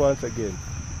the people once again?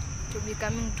 To be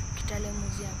coming to Kitale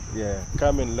Museum. Yeah.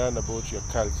 Come and learn about your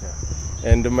culture.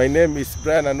 And my name is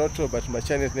Brian ANOTO, but my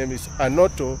Chinese name is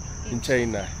ANOTO in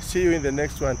China. See you in the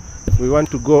next one. We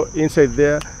want to go inside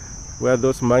there where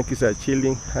those monkeys are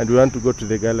chilling, and we want to go to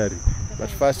the gallery. But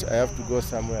first I have to go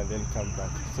somewhere and then come back.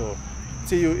 So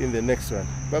see you in the next one.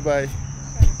 Bye bye.